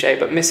so cliche,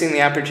 but missing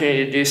the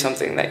opportunity to do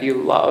something that you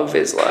love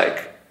is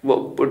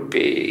what would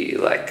be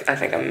I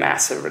think a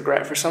massive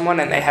regret for someone,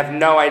 and they have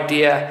no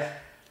idea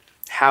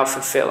how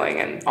fulfilling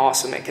and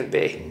awesome it can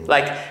be.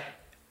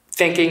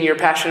 Thinking you're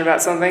passionate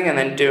about something and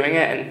then doing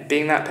it and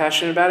being that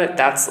passionate about it,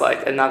 that's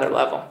another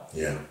level.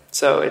 Yeah.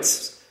 So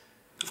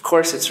of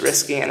course it's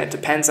risky, and it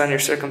depends on your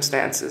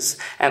circumstances.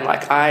 And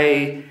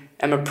I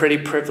am a pretty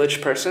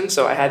privileged person,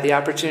 so I had the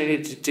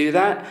opportunity to do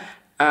that.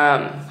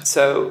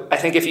 So I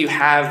think if you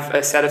have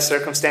a set of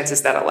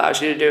circumstances that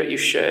allows you to do it, you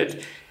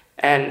should.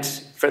 And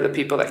for the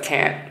people that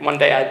can't, one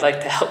day I'd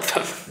like to help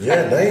them.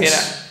 Yeah,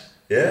 nice.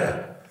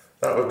 Yeah,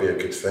 that would be a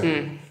good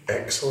thing.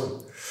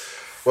 Excellent.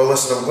 Well,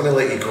 listen, I'm going to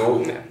let you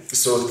go. Yeah.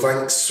 So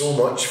thanks so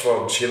much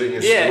for sharing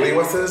your story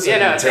with us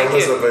and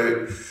telling us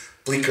about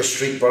Bleecker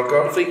Street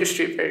Burger. Bleecker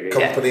Street Burger,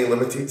 Company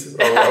Limited,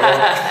 or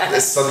whatever.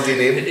 It's Sunday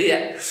name.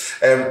 Yeah.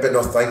 But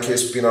no, thank you.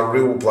 It's been a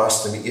real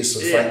blast to meet you, so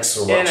thanks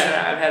so much. Yeah, no,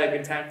 I've had a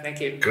good time.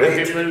 Thank you. Great.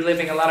 I've been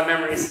living a lot of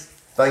memories.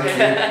 Thank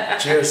you.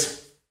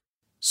 Cheers.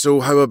 So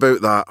how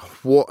about that?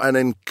 What an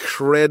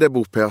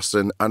incredible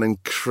person, an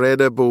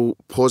incredible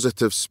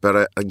positive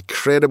spirit,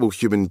 incredible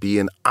human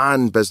being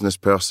and business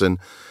person,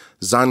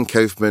 Zan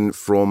Kaufman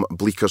from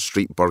Bleecker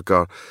Street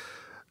Burger.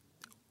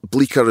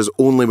 Bleecker has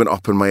only went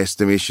up in my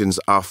estimations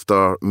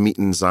after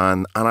meeting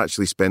Zan and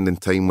actually spending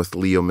time with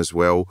Liam as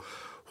well.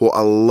 What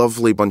a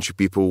lovely bunch of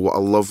people, what a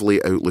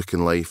lovely outlook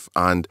in life,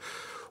 and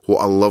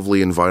what a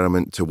lovely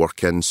environment to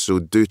work in. So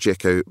do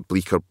check out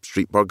Bleecker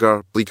Street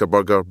Burger,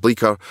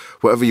 Bleecker,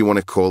 whatever you want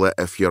to call it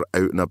if you're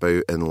out and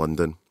about in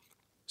London.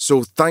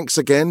 So thanks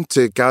again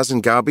to Gaz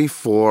and Gabby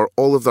for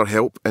all of their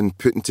help in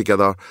putting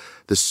together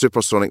the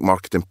Supersonic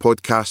Marketing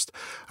Podcast.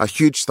 A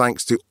huge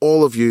thanks to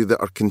all of you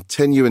that are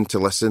continuing to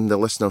listen. The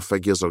listener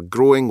figures are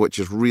growing, which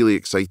is really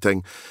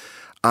exciting.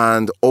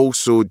 And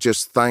also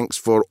just thanks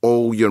for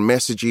all your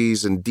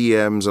messages and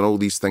DMs and all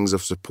these things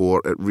of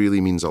support. It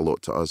really means a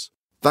lot to us.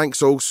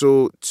 Thanks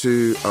also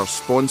to our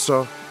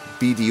sponsor,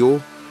 BDO,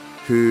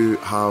 who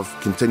have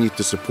continued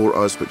to support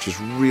us, which is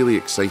really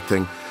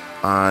exciting.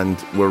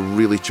 And we're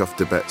really chuffed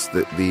to bits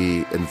that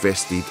they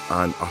invested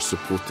and are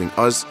supporting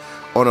us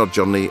on our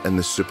journey in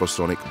the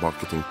Supersonic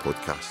Marketing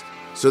Podcast.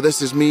 So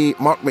this is me,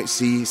 Mark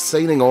McSee,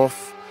 signing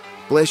off.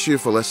 Bless you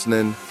for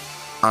listening,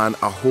 and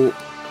I hope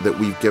that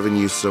we've given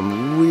you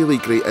some really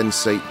great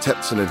insight,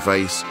 tips and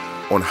advice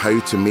on how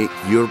to make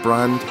your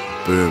brand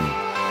boom.